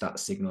JAK-STAT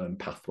signaling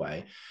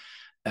pathway.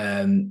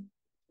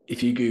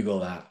 If you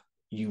Google that,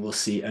 you will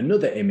see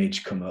another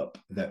image come up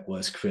that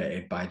was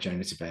created by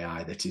generative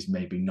AI that is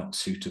maybe not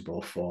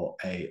suitable for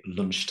a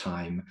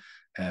lunchtime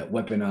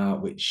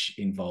webinar, which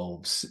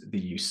involves the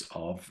use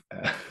of,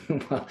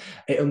 well,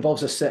 it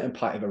involves a certain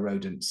part of a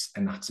rodent's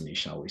anatomy,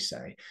 shall we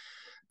say.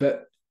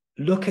 But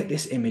look at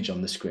this image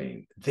on the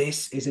screen.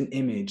 This is an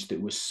image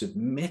that was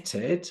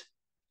submitted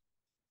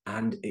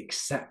and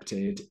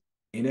accepted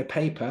in a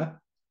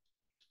paper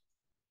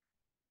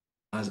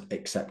as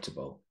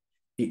acceptable.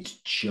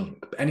 It's junk.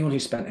 But anyone who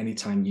spent any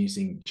time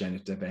using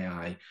generative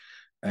AI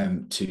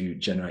to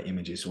generate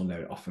images will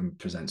know it often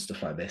presents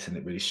stuff like this, and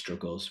it really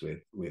struggles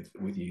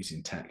with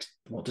using text.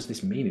 What does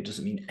this mean? It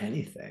doesn't mean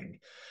anything.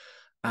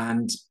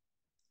 And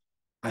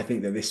I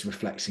think that this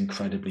reflects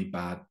incredibly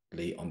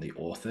badly on the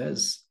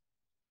authors,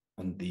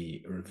 on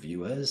the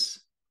reviewers,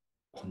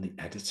 on the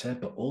editor,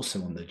 but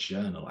also on the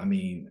journal. I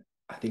mean,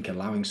 I think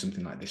allowing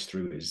something like this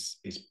through is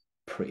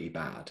pretty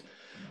bad.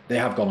 They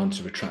have gone on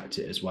to retract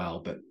it as well,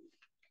 but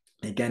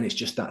again, it's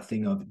just that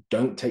thing of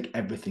don't take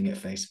everything at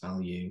face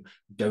value.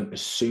 Don't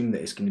assume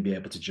that it's going to be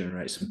able to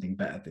generate something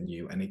better than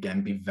you. And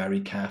again, be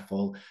very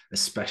careful,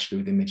 especially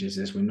with images,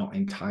 as we're not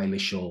entirely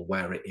sure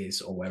where it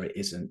is or where it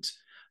isn't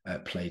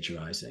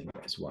plagiarizing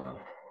as well.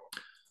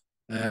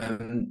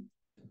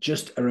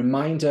 Just a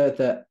reminder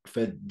that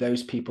for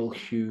those people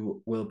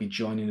who will be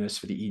joining us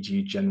for the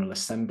EGU General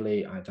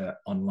Assembly, either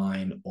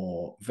online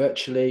or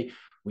virtually,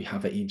 we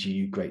have an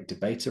EGU great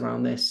debate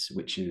around this,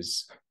 which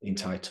is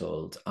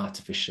entitled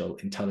Artificial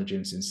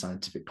Intelligence in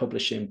Scientific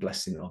Publishing,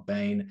 Blessing or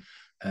Bane.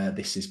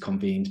 This is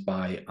convened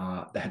by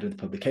the head of the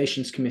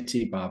Publications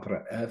Committee,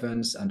 Barbara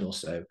Evans, and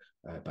also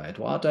by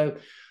Eduardo.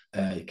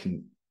 You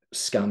can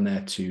scan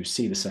there to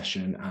see the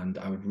session, and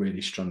I would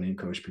really strongly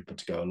encourage people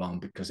to go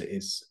along because it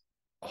is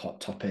a hot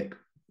topic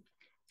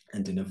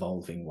and an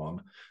evolving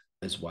one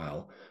as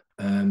well.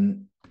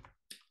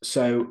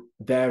 So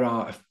there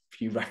are a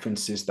few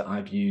references that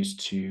I've used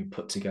to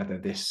put together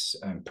this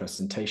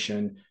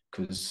presentation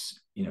because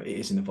it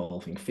is an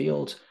evolving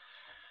field.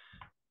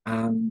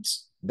 And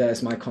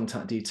there's my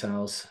contact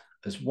details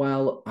as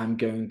well. I'm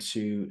going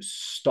to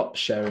stop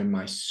sharing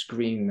my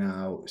screen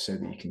now so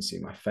that you can see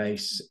my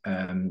face,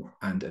 and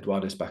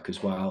Eduardo's back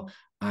as well.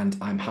 And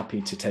I'm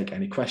happy to take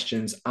any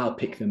questions. I'll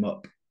pick them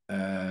up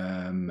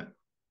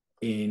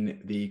in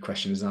the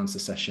questions and answer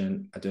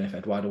session. I don't know if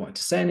Eduardo wanted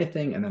to say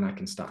anything, and then I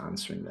can start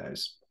answering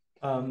those.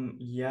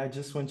 Yeah, I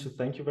just want to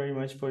thank you very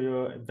much for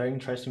your very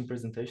interesting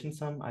presentation,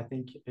 Sam. I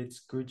think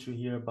it's good to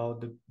hear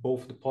about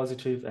both the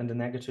positive and the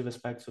negative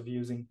aspects of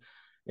using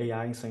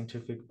AI in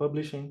scientific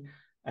publishing.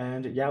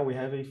 And yeah, we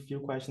have a few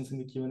questions in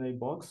the Q&A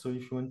box. So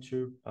if you want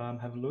to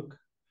have a look.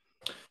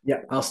 Yeah,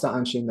 I'll start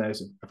answering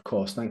those, of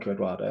course. Thank you,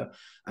 Eduardo.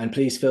 And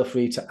please feel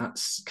free to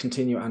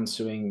continue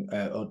answering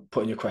or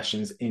putting your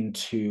questions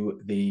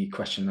into the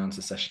question and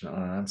answer session, and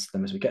I'll answer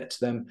them as we get to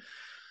them.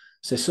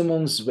 So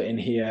someone's written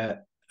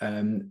here,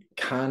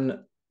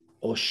 can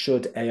or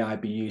should AI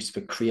be used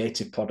for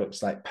creative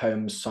products like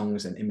poems,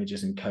 songs, and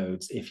images and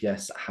codes? If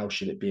yes, how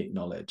should it be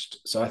acknowledged?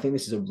 So I think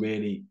this is a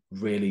really,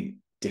 really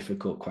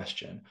difficult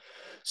question.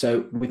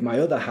 So with my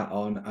other hat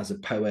on as a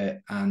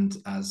poet and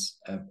as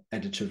an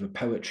editor of a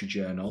poetry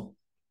journal,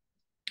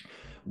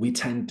 we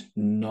tend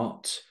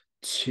not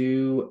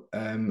to,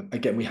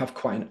 again, we have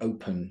quite an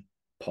open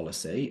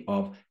policy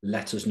of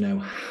let us know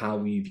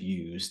how you've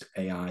used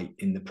AI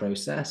in the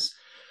process.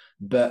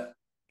 But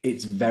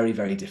it's very,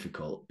 very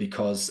difficult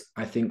because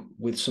I think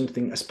with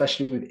something,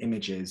 especially with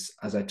images,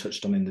 as I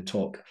touched on in the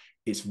talk,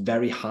 it's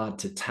very hard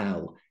to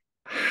tell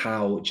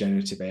how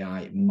generative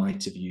AI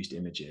might have used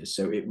images.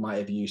 So it might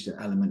have used an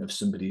element of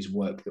somebody's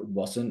work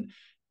that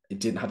it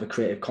didn't have a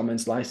Creative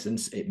Commons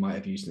license. It might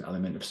have used an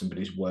element of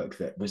somebody's work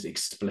that was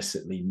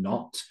explicitly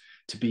not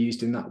to be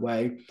used in that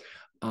way.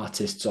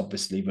 Artists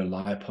obviously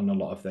rely upon a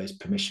lot of those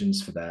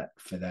permissions for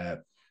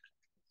their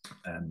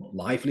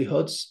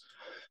livelihoods.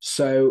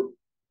 So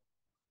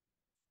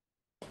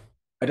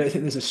I don't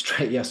think there's a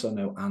straight yes or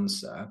no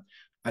answer.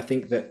 I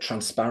think that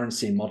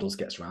transparency in models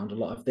gets around a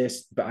lot of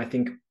this, but I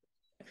think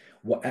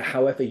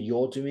however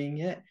you're doing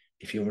it,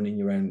 if you're running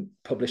your own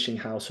publishing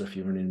house or if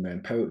you're running your own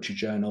poetry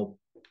journal,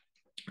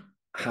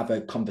 have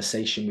a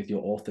conversation with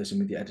your authors and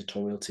with your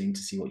editorial team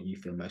to see what you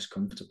feel most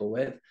comfortable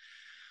with.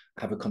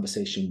 Have a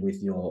conversation with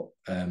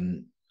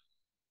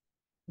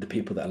the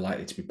people that are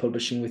likely to be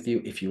publishing with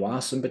you. If you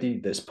are somebody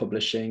that's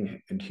publishing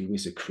and who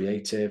is a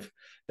creative,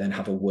 then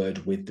have a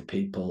word with the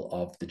people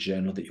of the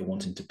journal that you're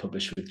wanting to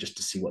publish with just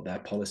to see what their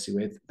policy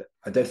with.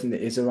 I don't think there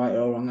is a right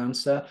or wrong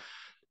answer,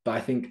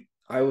 but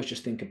I always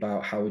just think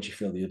about how would you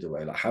feel the other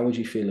way? Like, how would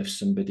you feel if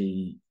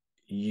somebody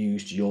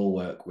used your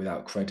work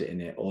without credit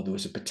in it, or there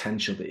was a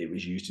potential that it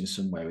was used in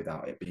some way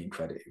without it being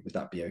credited? Would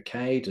that be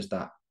okay? Is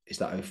that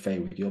okay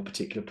with your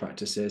particular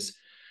practices?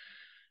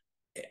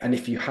 And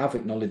if you have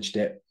acknowledged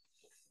it,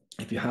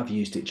 if you have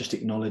used it, just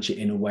acknowledge it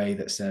in a way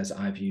that says,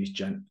 I've used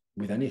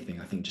with anything,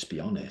 I think just be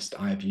honest.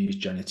 I have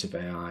used generative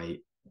AI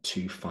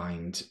to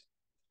find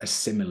a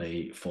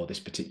simile for this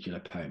particular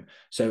poem.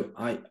 So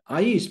I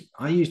use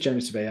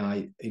generative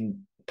AI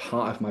in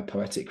part of my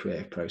poetic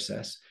creative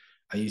process.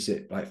 I use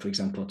it, like, for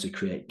example, to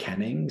create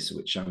kennings,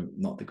 which I'm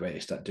not the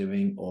greatest at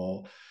doing,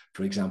 or,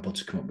 for example,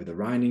 to come up with a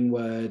rhyming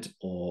word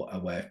or a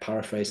way of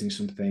paraphrasing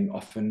something.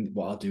 Often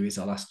what I'll do is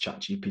I'll ask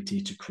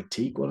ChatGPT to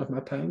critique one of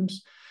my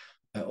poems,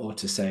 or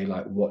to say,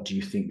 like, what do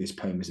you think this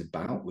poem is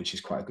about, which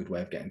is quite a good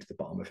way of getting to the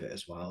bottom of it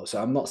as well.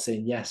 So I'm not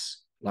saying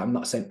yes, like, I'm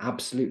not saying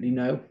absolutely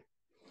no,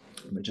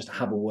 but just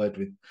have a word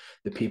with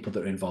the people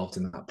that are involved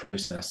in that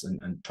process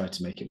and try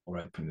to make it more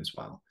open as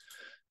well.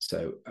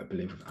 So I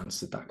believe we've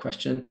answered that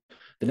question.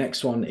 The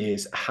next one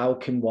is, how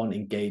can one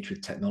engage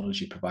with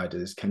technology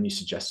providers? Can you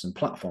suggest some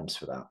platforms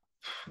for that?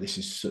 This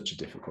is such a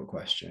difficult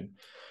question.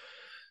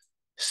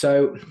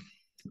 So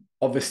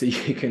obviously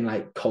you can,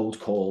 like, cold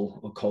call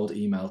or cold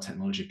email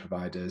technology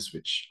providers,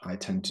 which I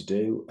tend to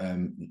do.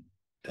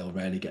 They'll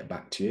rarely get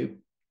back to you.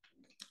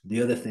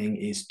 The other thing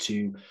is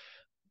to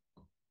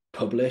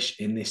publish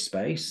in this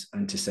space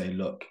and to say,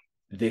 look,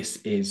 this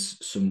is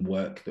some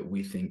work that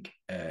we think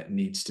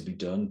needs to be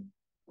done.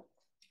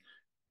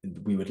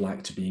 We would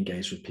like to be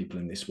engaged with people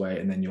in this way.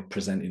 And then you're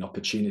presenting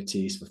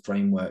opportunities for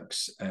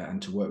frameworks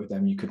and to work with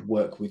them. You could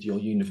work with your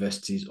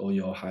universities or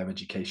your higher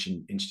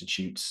education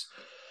institutes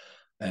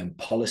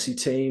policy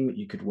team.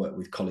 You could work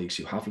with colleagues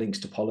who have links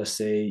to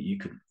policy. You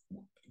could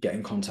get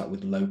in contact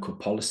with local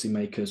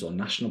policymakers or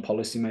national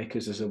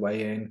policymakers as a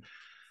way in,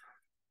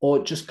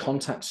 or just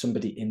contact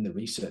somebody in the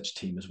research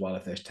team as well,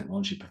 if there's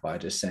technology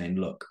providers, saying,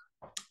 look,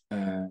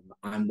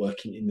 I'm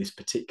working in this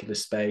particular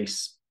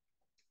space.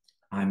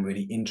 I'm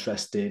really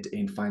interested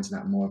in finding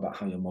out more about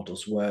how your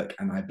models work,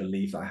 and I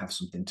believe that I have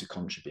something to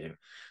contribute.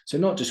 So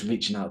not just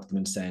reaching out to them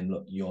and saying,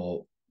 look,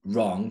 you're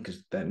wrong,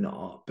 because they're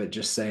not, but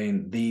just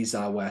saying, these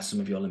are where some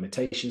of your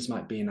limitations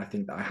might be, and I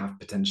think that I have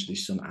potentially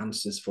some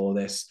answers for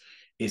this.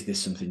 Is this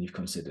something you've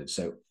considered?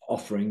 So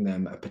offering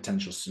them a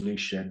potential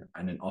solution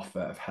and an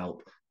offer of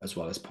help, as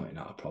well as pointing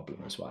out a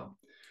problem as well.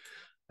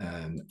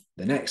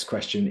 The next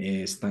question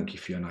is, thank you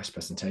for your nice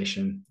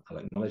presentation. I'll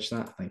acknowledge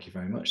that. Thank you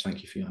very much.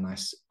 Thank you for your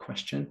nice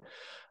question.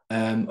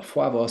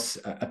 Fuavos,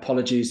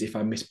 apologies if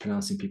I'm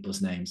mispronouncing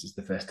people's names. It's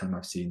the first time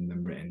I've seen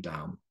them written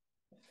down.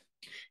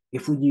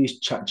 If we use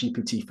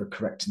ChatGPT for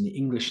correcting the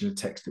English in the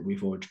text that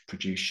we've already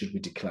produced, should we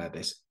declare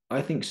this?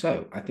 I think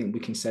so. I think we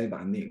can say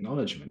that in the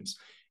acknowledgements.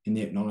 In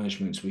the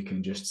acknowledgements, we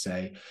can just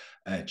say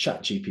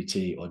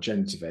ChatGPT or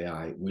generative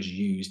AI was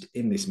used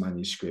in this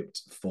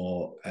manuscript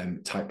for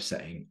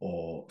typesetting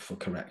or for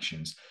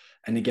corrections.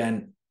 And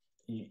again,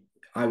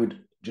 I would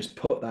just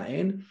put that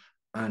in,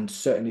 and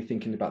certainly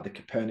thinking about the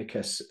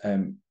Copernicus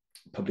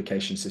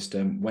publication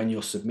system, when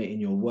you're submitting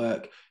your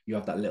work, you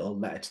have that little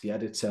letter to the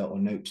editor or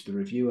note to the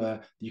reviewer.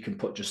 You can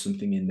put just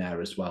something in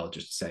there as well,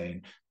 just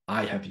saying,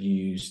 I have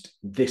used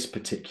this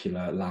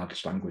particular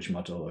large language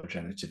model or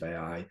generative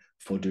AI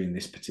for doing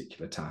this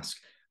particular task.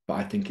 But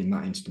I think in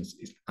that instance,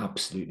 it's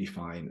absolutely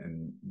fine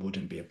and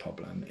wouldn't be a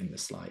problem in the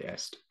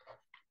slightest.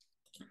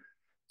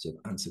 So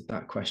I've answered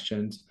that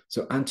question.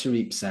 So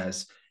Antareep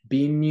says,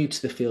 being new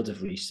to the field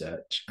of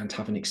research and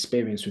having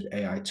experience with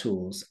AI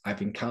tools,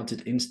 I've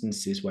encountered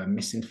instances where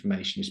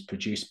misinformation is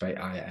produced by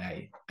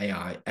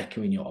AI,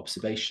 echoing your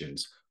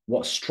observations.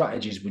 What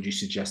strategies would you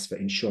suggest for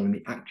ensuring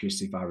the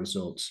accuracy of our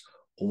results?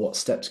 Or what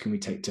steps can we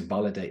take to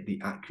validate the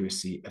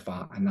accuracy of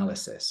our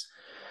analysis?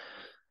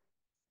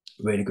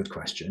 Really good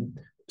question.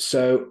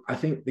 So I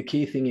think the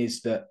key thing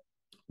is that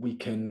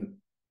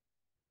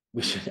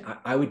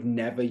I would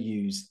never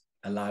use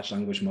a large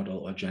language model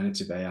or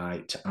generative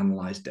AI to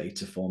analyze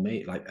data for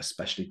me, like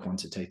especially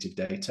quantitative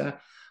data.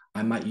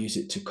 I might use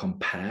it to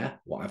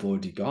compare what I've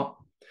already got,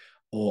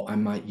 or I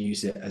might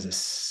use it as a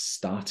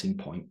starting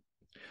point,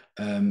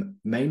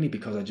 mainly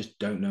because I just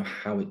don't know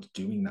how it's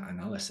doing that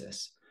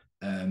analysis.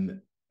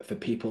 For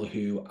people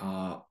who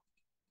are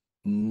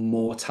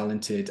more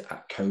talented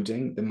at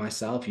coding than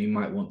myself, you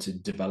might want to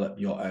develop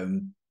your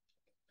own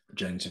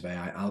generative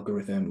AI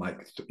algorithm.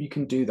 Like, you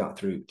can do that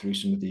through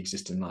some of the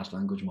existing large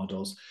language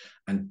models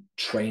and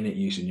train it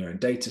using your own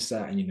data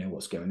set, and you know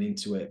what's going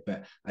into it.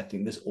 But I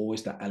think there's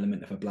always that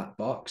element of a black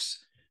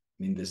box.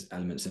 I mean, there's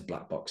elements of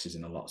black boxes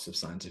in lots of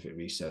scientific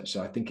research.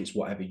 So I think it's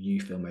whatever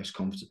you feel most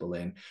comfortable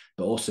in,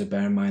 but also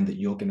bear in mind that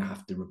you're going to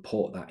have to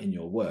report that in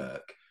your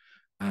work.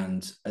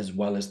 And as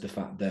well as the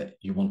fact that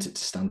you want it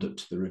to stand up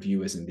to the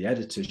reviewers and the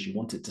editors, you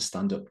want it to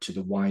stand up to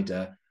the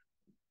wider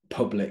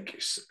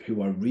publics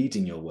who are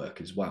reading your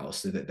work as well,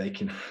 so that they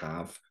can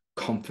have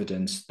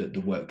confidence that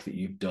the work that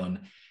you've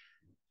done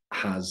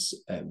has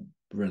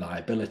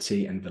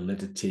reliability and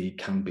validity,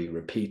 can be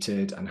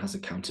repeated, and has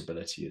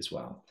accountability as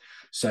well.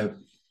 So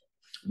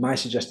my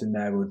suggestion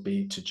there would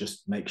be to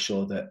just make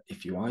sure that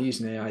if you are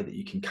using AI, that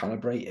you can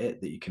calibrate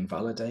it, that you can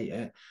validate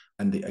it,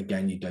 and that,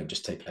 again, you don't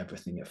just take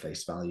everything at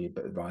face value,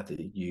 but rather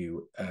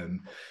you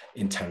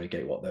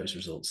interrogate what those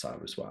results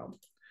are as well.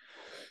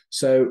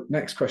 So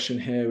next question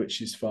here,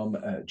 which is from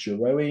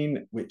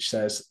Jeroen, which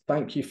says,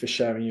 thank you for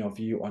sharing your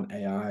view on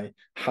AI.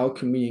 How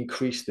can we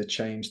increase the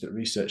change that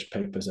research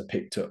papers are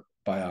picked up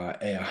by our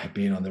AI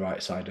being on the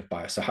right side of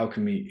bias. So how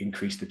can we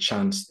increase the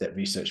chance that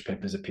research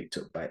papers are picked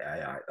up by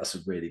AI? That's a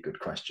really good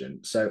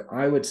question. So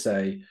I would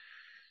say,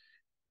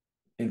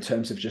 in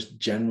terms of just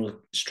general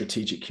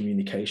strategic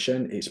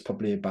communication, it's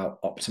probably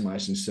about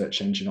optimizing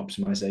search engine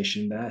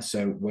optimization there.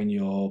 So when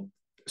you're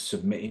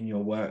submitting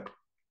your work,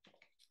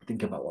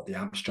 think about what the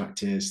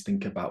abstract is,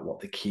 think about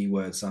what the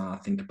keywords are,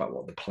 think about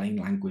what the plain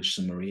language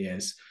summary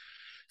is,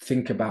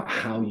 think about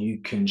how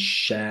you can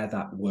share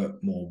that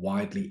work more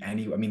widely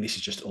anyway. I mean, this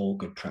is just all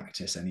good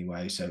practice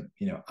anyway. So,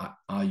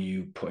 are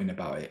you putting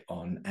about it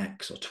on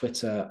X or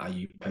Twitter? Are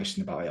you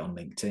posting about it on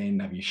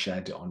LinkedIn? Have you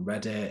shared it on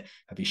Reddit?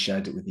 Have you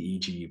shared it with the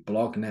EGU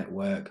blog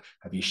network?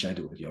 Have you shared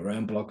it with your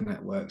own blog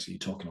networks? Are you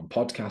talking on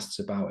podcasts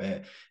about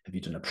it? Have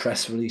you done a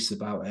press release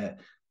about it?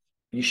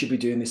 You should be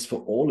doing this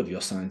for all of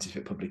your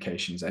scientific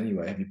publications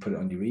anyway. Have you put it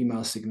on your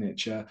email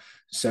signature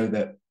so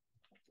that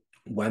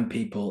when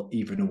people,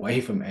 even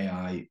away from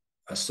AI,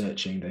 are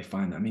searching, they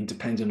find that? I mean,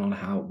 depending on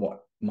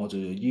what model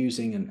you're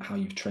using and how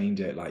you've trained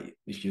it, like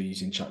if you're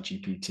using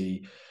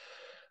ChatGPT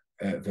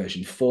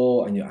version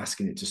 4 and you're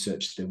asking it to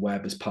search the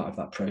web as part of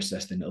that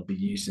process, then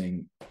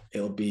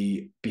it'll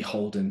be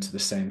beholden to the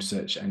same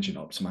search engine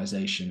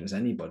optimization as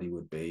anybody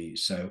would be.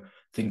 So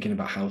thinking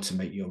about how to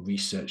make your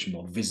research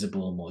more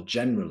visible more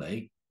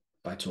generally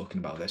by talking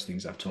about those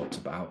things I've talked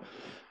about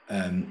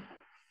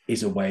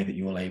is a way that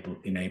you will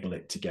enable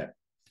it to get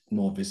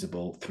more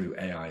visible through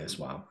AI as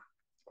well.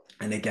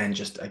 And again,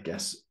 just, I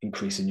guess,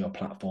 increasing your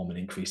platform and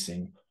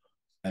increasing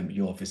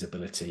your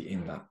visibility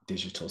in that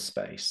digital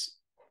space.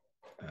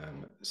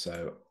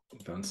 So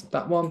we've answered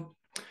that one.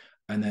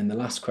 And then the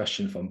last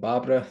question from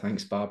Barbara.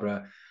 Thanks,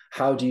 Barbara.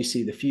 How do you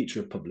see the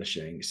future of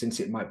publishing? Since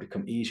it might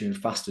become easier and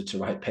faster to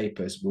write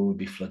papers, will we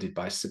be flooded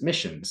by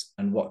submissions?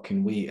 And what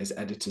can we as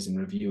editors and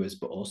reviewers,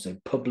 but also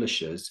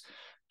publishers,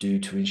 do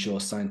to ensure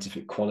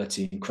scientific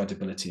quality and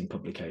credibility in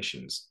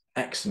publications?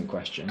 Excellent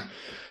question.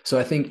 So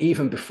I think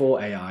even before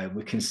AI,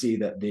 we can see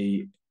that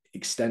the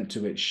extent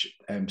to which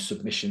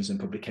submissions and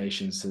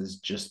publications has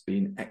just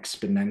been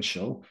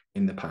exponential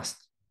in the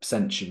past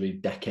century,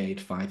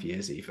 decade, 5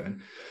 years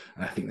even.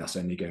 And I think that's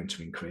only going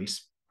to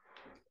increase.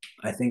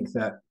 I think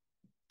that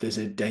there's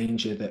a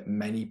danger that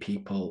many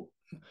people,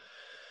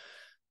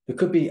 there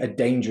could be a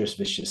dangerous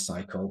vicious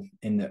cycle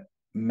in that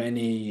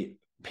many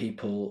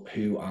people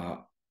who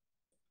are,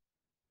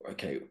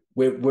 okay,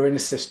 we're in a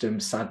system,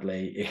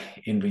 sadly,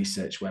 in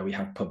research where we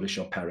have publish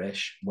or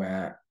perish,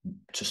 where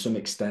to some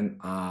extent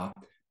our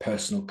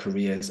personal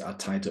careers are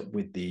tied up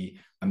with the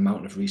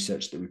amount of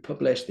research that we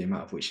publish, the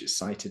amount of which is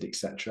cited,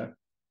 etc.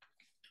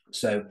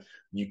 So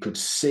you could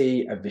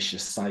see a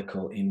vicious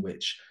cycle in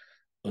which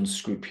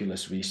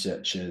unscrupulous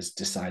researchers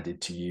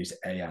decided to use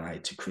AI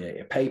to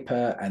create a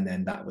paper, and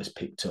then that was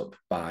picked up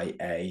by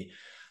a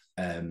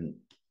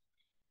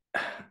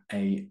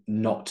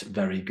not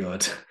very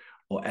good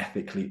or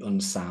ethically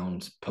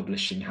unsound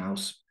publishing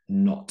house,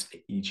 not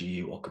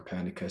EGU or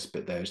Copernicus,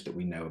 but those that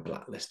we know are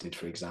blacklisted,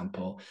 for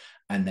example,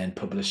 and then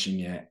publishing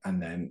it,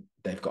 and then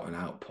they've got an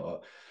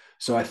output.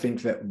 So I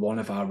think that one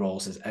of our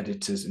roles as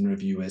editors and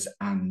reviewers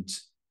and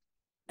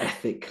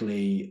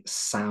ethically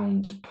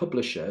sound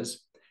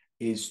publishers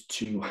is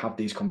to have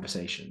these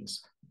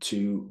conversations,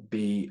 to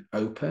be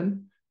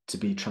open, to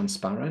be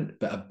transparent,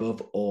 but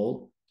above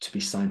all, to be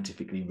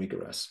scientifically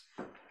rigorous.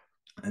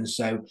 And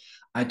so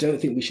I don't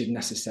think we should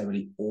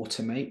necessarily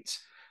automate,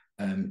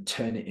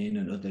 turn it in,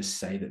 and others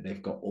say that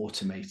they've got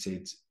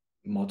automated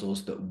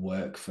models that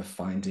work for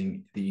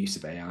finding the use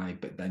of AI,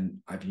 but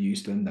then I've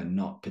used them, they're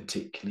not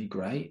particularly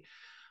great.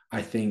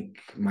 I think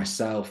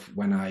myself,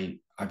 when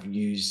I've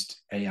used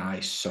AI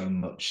so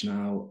much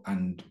now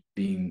and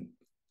been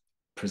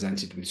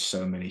presented with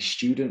so many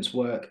students'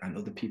 work and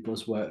other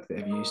people's work that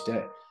have used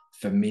it,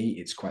 for me,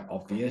 it's quite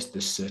obvious.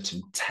 There's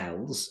certain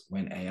tells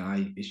when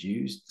AI is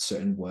used,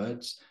 certain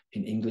words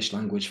in English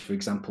language, for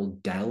example,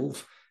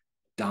 delve,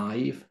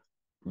 dive,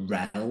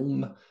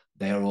 realm.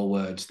 They are all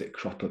words that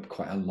crop up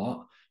quite a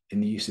lot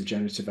in the use of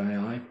generative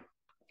AI.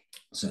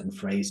 Certain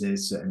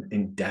phrases, certain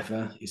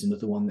endeavor is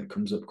another one that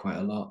comes up quite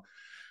a lot.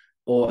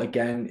 Or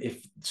again,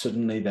 if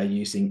suddenly they're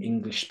using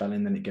English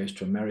spelling, then it goes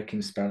to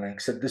American spelling.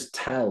 So there's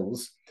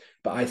tells,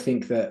 but I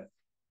think that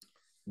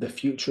the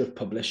future of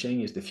publishing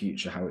is the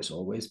future how it's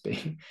always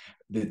been.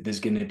 There's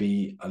going to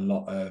be a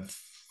lot of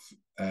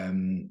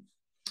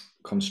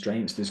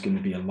constraints. There's going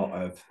to be a lot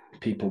of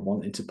people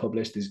wanting to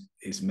publish.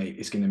 It's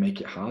going to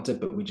make it harder,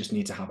 but we just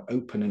need to have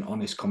open and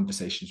honest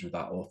conversations with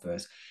our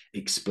authors,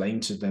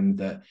 explain to them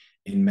that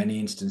in many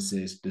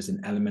instances, there's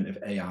an element of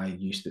AI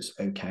use that's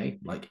okay,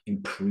 like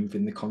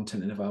improving the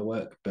content of our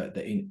work, but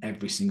that in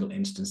every single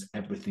instance,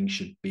 everything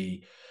should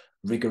be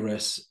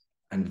rigorous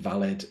and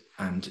valid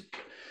and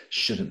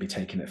shouldn't be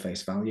taken at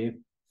face value.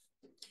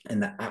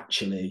 And that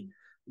actually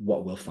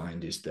what we'll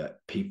find is that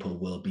people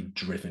will be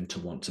driven to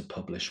want to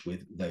publish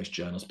with those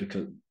journals,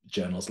 because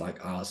journals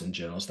like ours and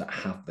journals that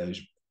have those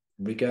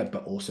rigor,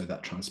 but also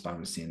that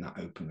transparency and that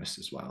openness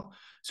as well.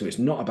 So it's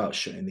not about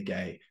shutting the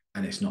gate,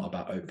 And it's not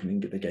about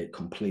opening the gate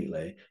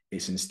completely.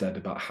 It's instead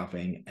about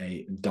having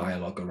a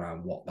dialogue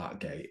around what that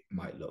gate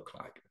might look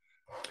like.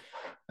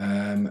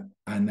 And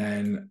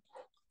then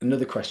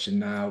another question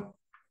now,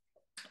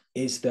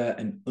 is there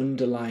an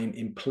underlying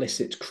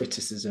implicit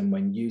criticism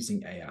when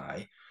using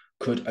AI?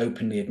 Could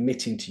openly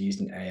admitting to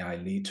using AI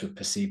lead to a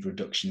perceived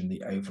reduction in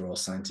the overall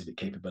scientific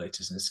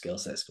capabilities and skill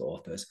sets for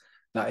authors?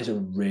 That is a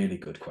really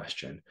good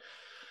question.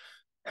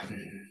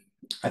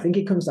 I think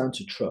it comes down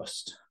to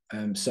trust.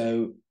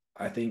 So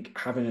I think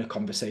having a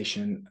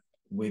conversation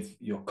with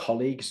your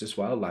colleagues as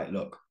well, like,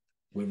 look,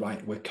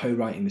 we're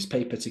co-writing this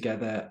paper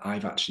together.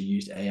 I've actually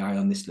used AI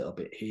on this little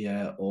bit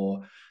here,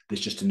 or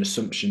there's just an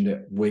assumption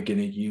that we're going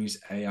to use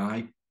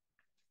AI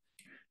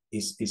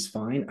is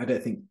fine. I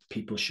don't think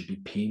people should be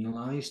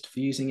penalized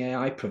for using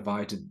AI,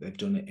 provided they've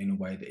done it in a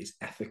way that is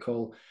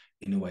ethical,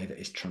 in a way that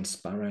is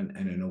transparent,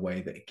 and in a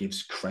way that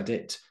gives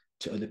credit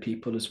to other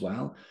people as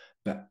well.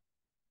 But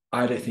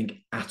I don't think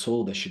at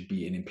all there should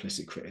be an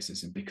implicit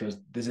criticism, because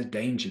there's a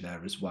danger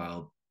there as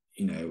well,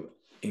 you know,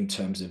 in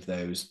terms of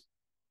those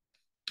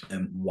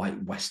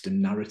white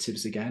Western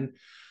narratives again.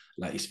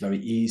 Like, it's very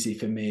easy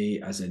for me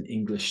as an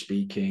English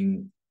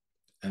speaking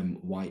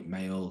white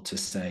male to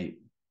say,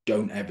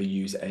 don't ever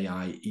use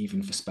AI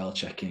even for spell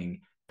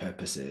checking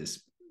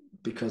purposes,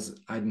 because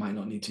I might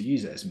not need to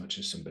use it as much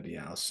as somebody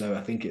else. So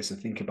I think it's a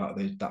think about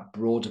that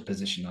broader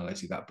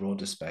positionality, that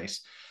broader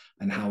space,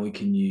 and how we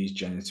can use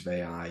generative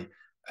AI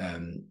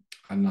and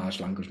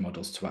large language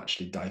models to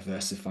actually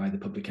diversify the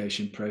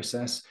publication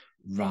process,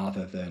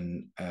 rather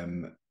than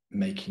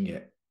making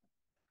it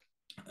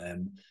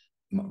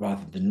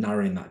rather than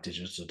narrowing that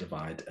digital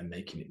divide and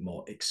making it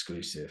more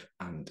exclusive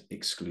and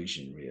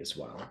exclusionary as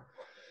well.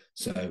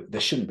 So there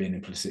shouldn't be an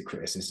implicit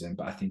criticism,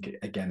 but I think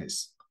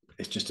it's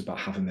just about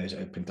having those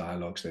open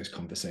dialogues, those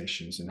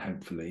conversations, and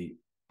hopefully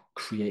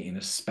creating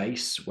a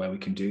space where we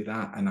can do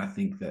that. And I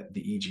think that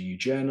the EGU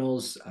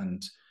journals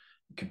and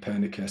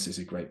Copernicus is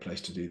a great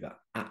place to do that.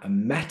 At a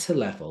meta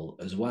level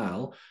as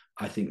well,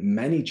 I think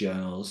many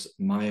journals,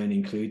 my own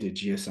included,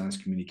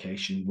 Geoscience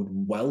Communication, would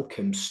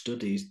welcome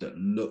studies that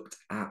looked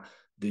at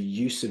the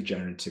use of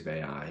generative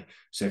AI.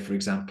 So, for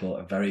example,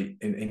 a very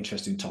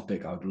interesting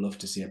topic I would love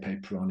to see a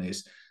paper on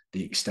is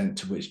the extent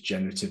to which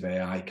generative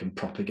AI can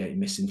propagate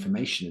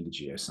misinformation in the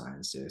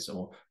geosciences,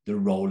 or the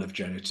role of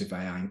generative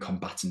AI in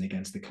combating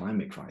against the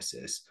climate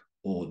crisis,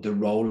 or the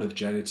role of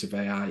generative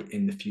AI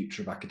in the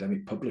future of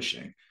academic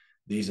publishing.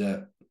 These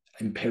are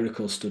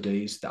empirical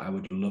studies that I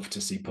would love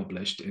to see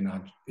published in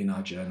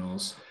our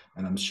journals,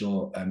 and I'm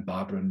sure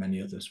Barbara and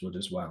many others would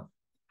as well.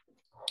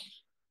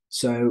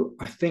 So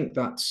I think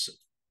that's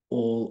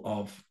all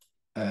of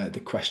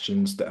the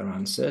questions that are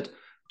answered.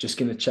 Just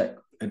going to check,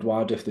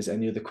 Eduardo, if there's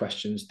any other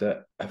questions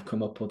that have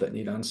come up or that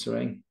need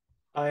answering.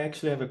 I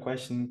actually have a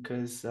question,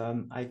 because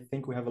I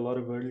think we have a lot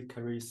of early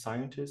career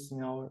scientists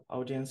in our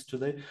audience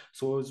today.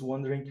 So I was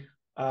wondering,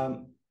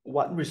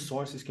 what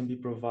resources can be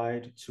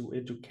provided to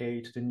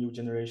educate the new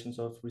generations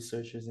of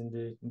researchers in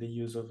the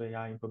use of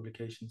AI in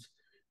publications?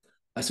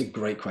 That's a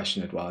great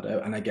question,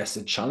 Eduardo. And I guess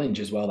a challenge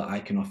as well that I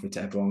can offer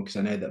to everyone, because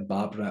I know that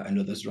Barbara and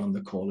others are on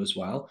the call as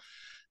well,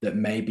 that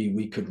maybe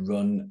we could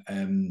run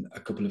a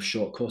couple of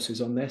short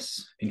courses on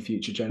this in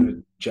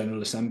future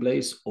general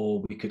assemblies,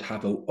 or we could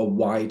have a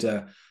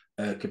wider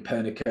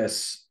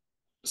Copernicus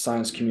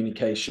science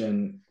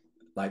communication,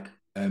 like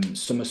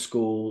summer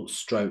school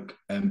stroke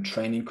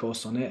training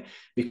course on it,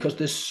 because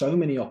there's so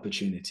many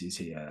opportunities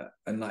here.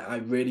 And like, I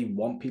really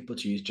want people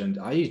to use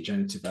I use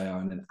generative AI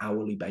on an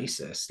hourly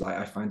basis. Like,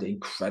 I find it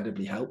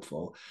incredibly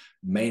helpful,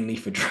 mainly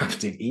for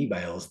drafting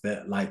emails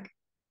that, like,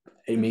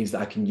 it means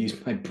that I can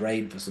use my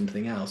brain for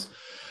something else.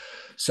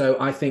 So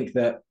I think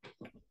that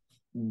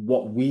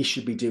what we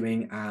should be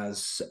doing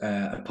as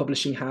a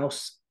publishing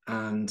house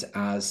and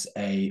as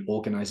a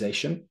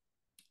organization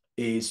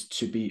is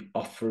to be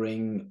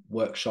offering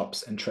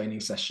workshops and training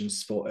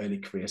sessions for early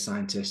career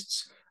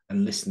scientists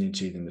and listening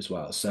to them as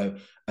well. So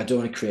I don't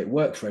want to create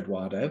work for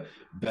Eduardo,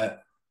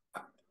 but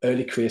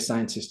early career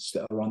scientists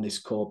that are on this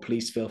call,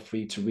 please feel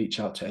free to reach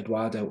out to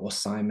Eduardo or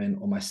Simon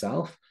or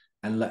myself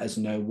and let us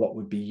know what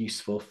would be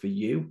useful for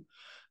you.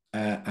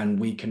 And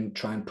we can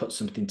try and put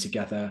something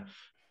together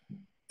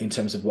in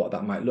terms of what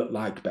that might look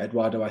like. But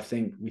Eduardo, I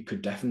think we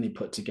could definitely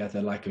put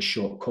together like a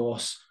short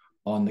course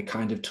on the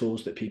kind of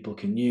tools that people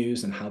can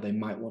use and how they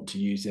might want to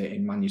use it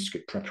in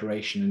manuscript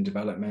preparation and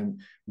development.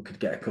 We could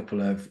get a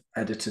couple of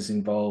editors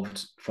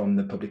involved from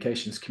the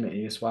publications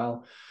committee as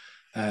well.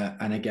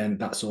 And again,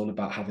 that's all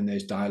about having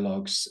those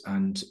dialogues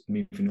and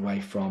moving away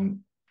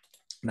from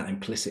that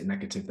implicit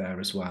negative there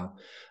as well.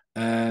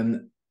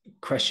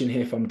 Question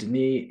here from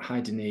Denis. Hi,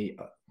 Denis.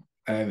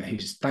 Who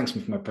thanks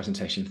me for my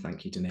presentation.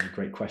 Thank you, Denis.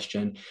 Great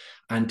question.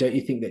 And don't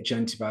you think that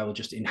generative AI will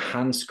just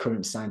enhance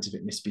current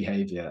scientific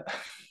misbehavior?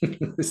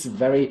 This is a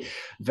very,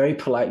 very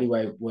politely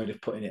word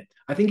of putting it.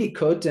 I think it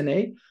could,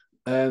 Denis.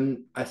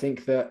 I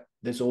think that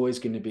there's always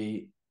going to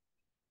be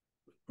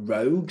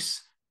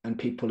rogues and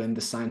people in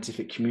the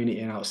scientific community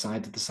and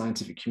outside of the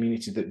scientific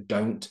community that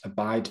don't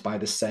abide by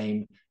the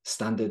same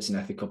standards and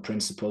ethical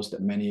principles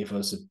that many of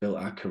us have built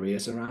our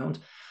careers around.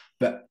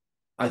 But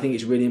I think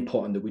it's really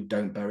important that we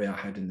don't bury our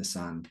head in the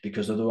sand,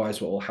 because otherwise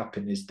what will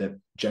happen is that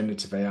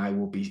generative AI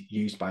will be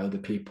used by other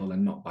people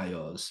and not by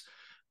us.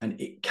 And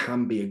it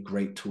can be a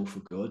great tool for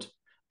good,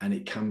 and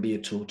it can be a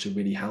tool to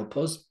really help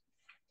us.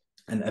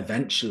 And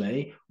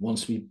eventually,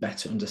 once we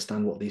better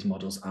understand what these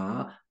models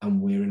are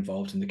and we're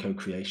involved in the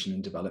co-creation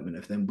and development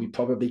of them, we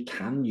probably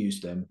can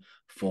use them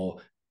for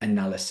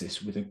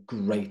analysis with a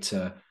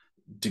greater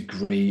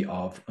degree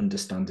of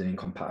understanding and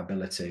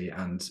compatibility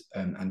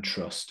and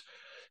trust.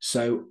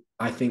 So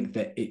I think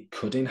that it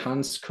could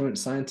enhance current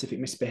scientific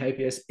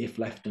misbehaviors if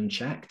left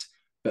unchecked,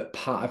 but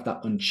part of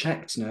that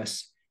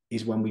uncheckedness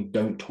is when we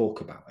don't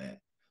talk about it.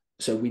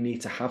 So we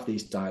need to have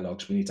these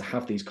dialogues, we need to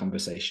have these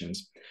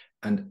conversations.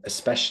 And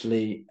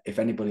especially if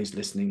anybody's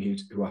listening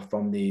who are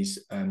from these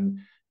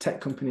tech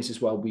companies as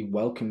well, we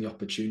welcome the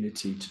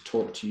opportunity to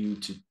talk to you,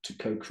 to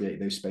co-create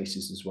those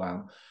spaces as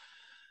well.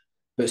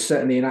 But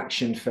certainly in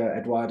action for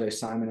Eduardo,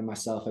 Simon and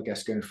myself, I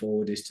guess going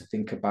forward is to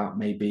think about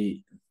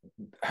maybe,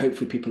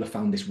 hopefully people have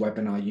found this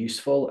webinar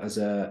useful as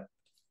a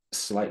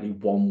slightly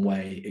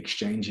one-way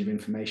exchange of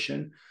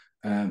information,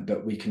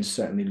 but we can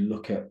certainly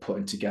look at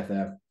putting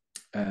together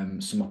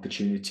some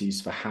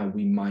opportunities for how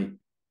we might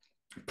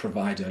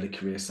provide early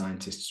career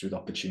scientists with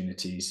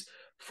opportunities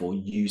for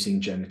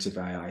using generative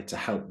AI to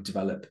help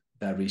develop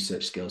their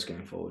research skills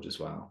going forward as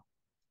well.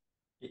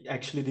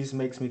 Actually, this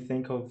makes me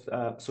think of,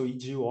 so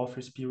EDU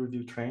offers peer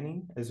review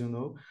training, as you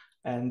know,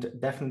 and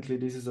definitely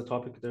this is a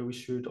topic that we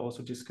should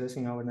also discuss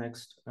in our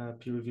next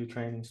peer review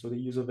training. So the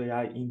use of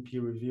AI in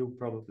peer review,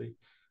 probably.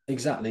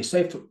 Exactly.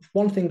 So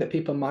one thing that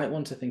people might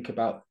want to think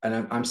about,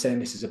 and I'm saying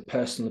this is a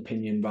personal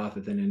opinion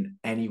rather than in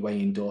any way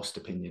endorsed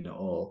opinion at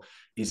all,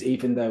 is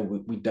even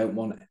though you don't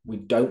want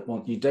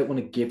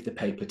to give the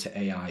paper to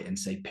AI and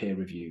say peer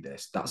review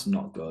this. That's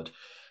not good.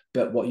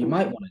 But what you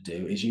might want to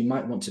do is you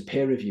might want to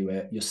peer review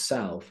it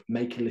yourself,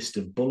 make a list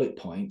of bullet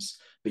points,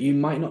 but you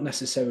might not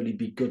necessarily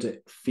be good at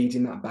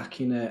feeding that back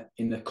in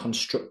a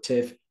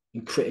constructive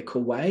and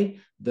critical way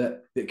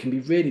that can be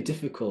really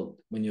difficult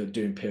when you're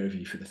doing peer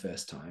review for the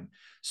first time.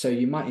 So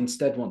you might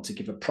instead want to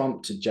give a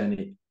prompt to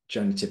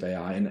generative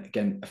AI, and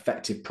again,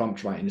 effective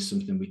prompt writing is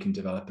something we can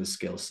develop as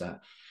skill set,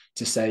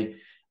 to say,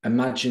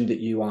 imagine that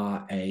you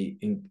are a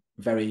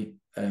very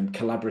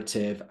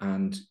collaborative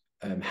and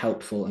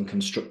helpful and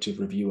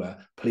constructive reviewer.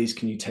 Please,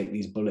 can you take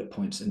these bullet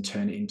points and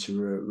turn it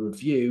into a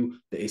review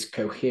that is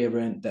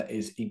coherent, that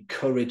is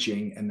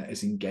encouraging, and that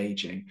is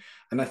engaging?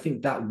 And I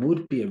think that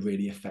would be a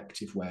really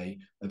effective way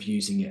of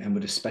using it, and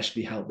would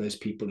especially help those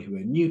people who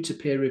are new to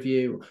peer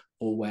review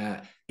or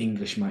where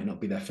English might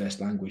not be their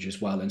first language as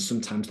well. And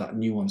sometimes that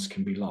nuance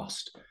can be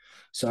lost.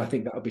 So I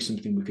think that would be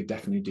something we could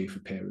definitely do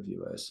for peer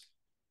reviewers.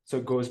 So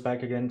it goes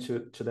back again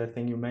to that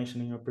thing you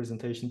mentioned in your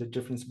presentation, the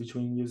difference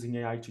between using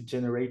AI to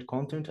generate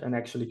content and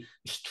actually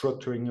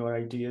structuring your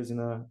ideas in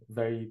a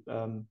very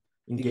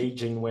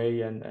engaging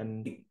way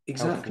and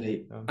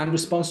exactly helpful. And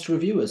response to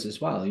reviewers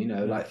as well,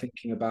 like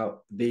thinking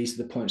about these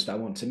are the points that I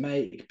want to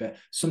make, but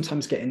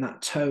sometimes getting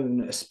that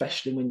tone,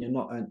 especially when you're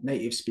not a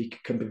native speaker,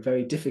 can be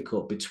very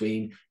difficult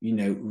between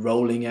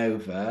rolling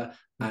over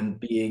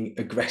and being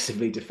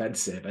aggressively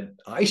defensive. And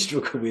I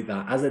struggle with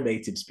that as a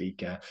native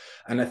speaker.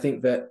 And I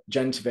think that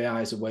generative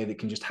AI is a way that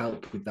can just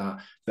help with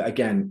that. But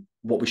again,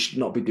 what we should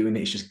not be doing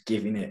is just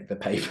giving it the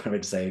paper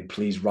and saying,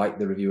 please write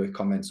the reviewer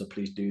comments or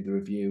please do the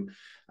review,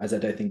 as I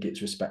don't think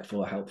it's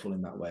respectful or helpful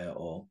in that way at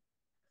all.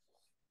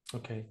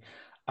 Okay.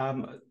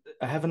 I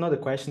have another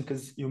question,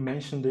 because you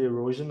mentioned the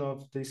erosion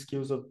of the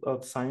skills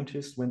of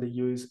scientists when they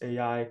use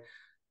AI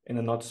in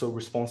a not so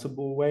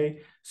responsible way.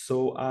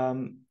 So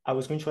I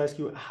was going to ask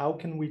you, how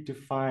can we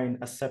define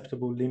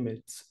acceptable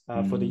limits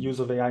for the use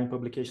of AI in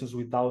publications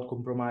without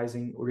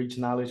compromising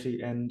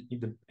originality and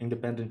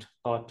independent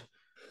thought?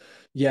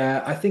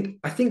 Yeah, I think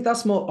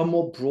that's a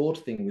more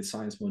broad thing with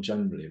science more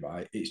generally,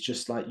 right? It's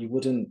just like you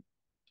wouldn't,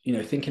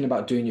 thinking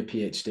about doing your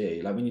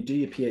PhD, like when you do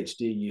your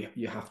PhD,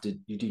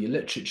 you do your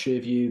literature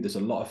review. There's a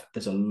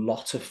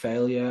lot of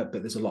failure,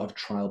 but there's a lot of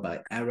trial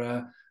by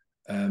error.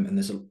 And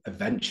there's an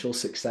eventual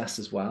success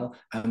as well.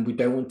 And we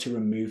don't want to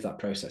remove that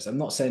process. I'm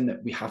not saying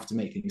that we have to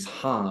make things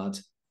hard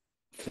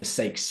for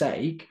sake's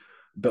sake,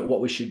 but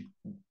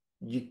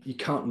you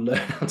can't learn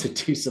how to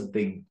do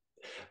something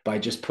by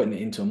just putting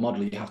it into a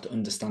model. You have to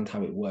understand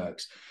how it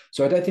works.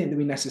 So I don't think that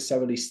we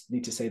necessarily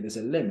need to say there's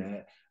a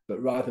limit,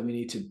 but rather we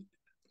need to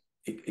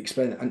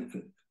explain.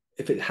 And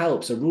if it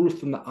helps, a rule of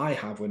thumb that I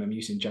have when I'm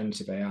using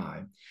generative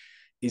AI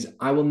is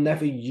I will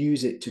never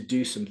use it to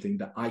do something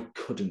that I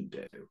couldn't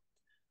do.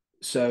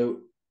 So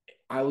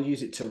I will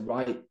use it to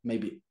write,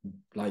 maybe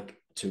like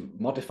to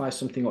modify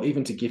something, or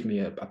even to give me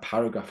a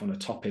paragraph on a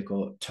topic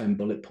or turn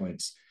bullet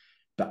points.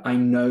 But I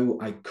know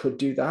I could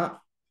do that.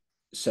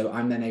 So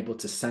I'm then able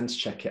to sense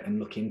check it and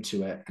look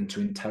into it and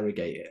to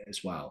interrogate it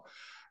as well.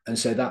 And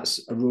so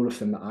that's a rule of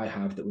thumb that I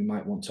have that we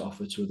might want to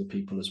offer to other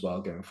people as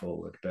well going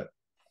forward. But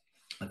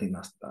I think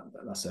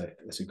that's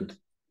a good,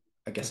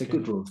 I guess, a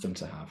good rule of thumb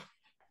to have.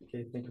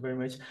 Okay, thank you very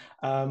much.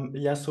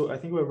 Yeah, so I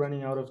think we're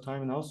running out of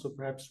time now, so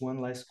perhaps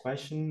one last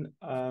question.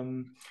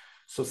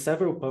 So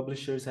several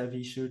publishers have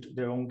issued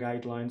their own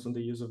guidelines on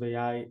the use of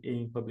AI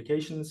in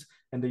publications,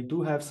 and they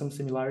do have some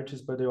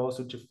similarities, but they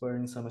also differ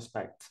in some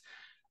aspects.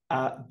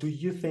 Do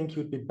you think it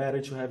would be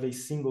better to have a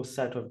single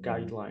set of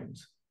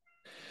guidelines?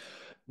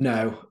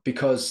 No,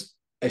 because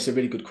it's a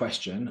really good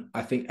question.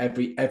 I think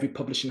every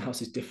publishing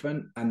house is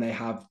different, and they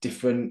have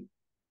different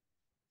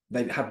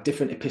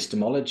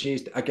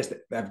epistemologies. I guess they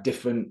have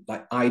different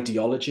like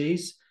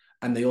ideologies,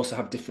 and they also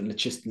have different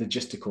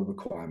logistical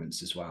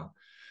requirements as well.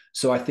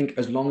 So I think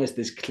as long as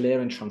there's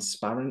clear and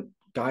transparent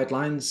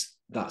guidelines,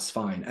 that's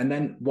fine. And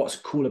then what's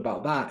cool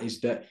about that is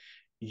that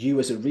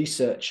you as a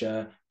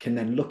researcher can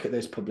then look at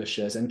those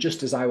publishers, and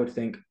just as I would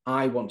think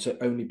I want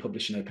to only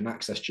publish in open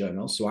access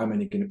journals, so I'm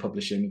only going to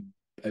publish in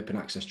open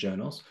access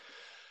journals,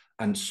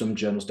 and some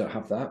journals don't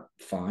have that,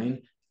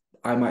 fine.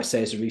 I might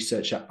say as a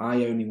researcher,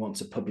 I only want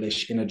to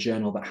publish in a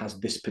journal that has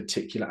this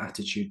particular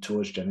attitude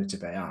towards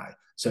generative AI.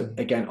 So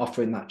again,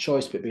 offering that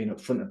choice, but being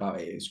upfront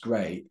about it is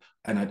great.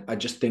 And I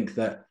just think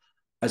that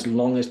as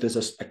long as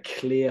there's a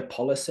clear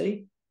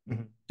policy,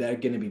 they're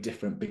going to be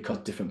different because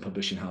different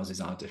publishing houses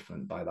are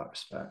different by that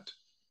respect.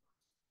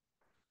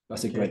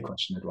 That's a great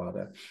question,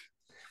 Eduardo.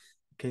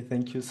 Okay,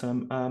 thank you,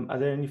 Sam. Are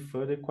there any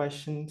further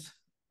questions?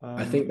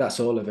 I think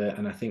that's all of it.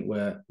 And I think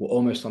we're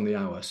almost on the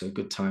hour, so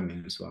good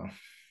timing as well.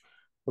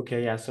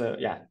 Okay, yeah, so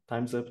yeah,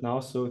 time's up now.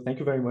 So thank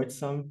you very much,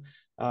 Sam,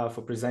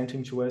 for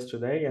presenting to us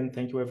today. And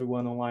thank you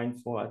everyone online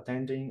for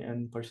attending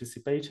and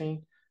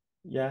participating.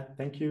 Yeah,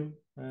 thank you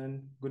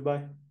and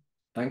goodbye.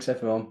 Thanks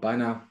everyone. Bye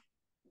now.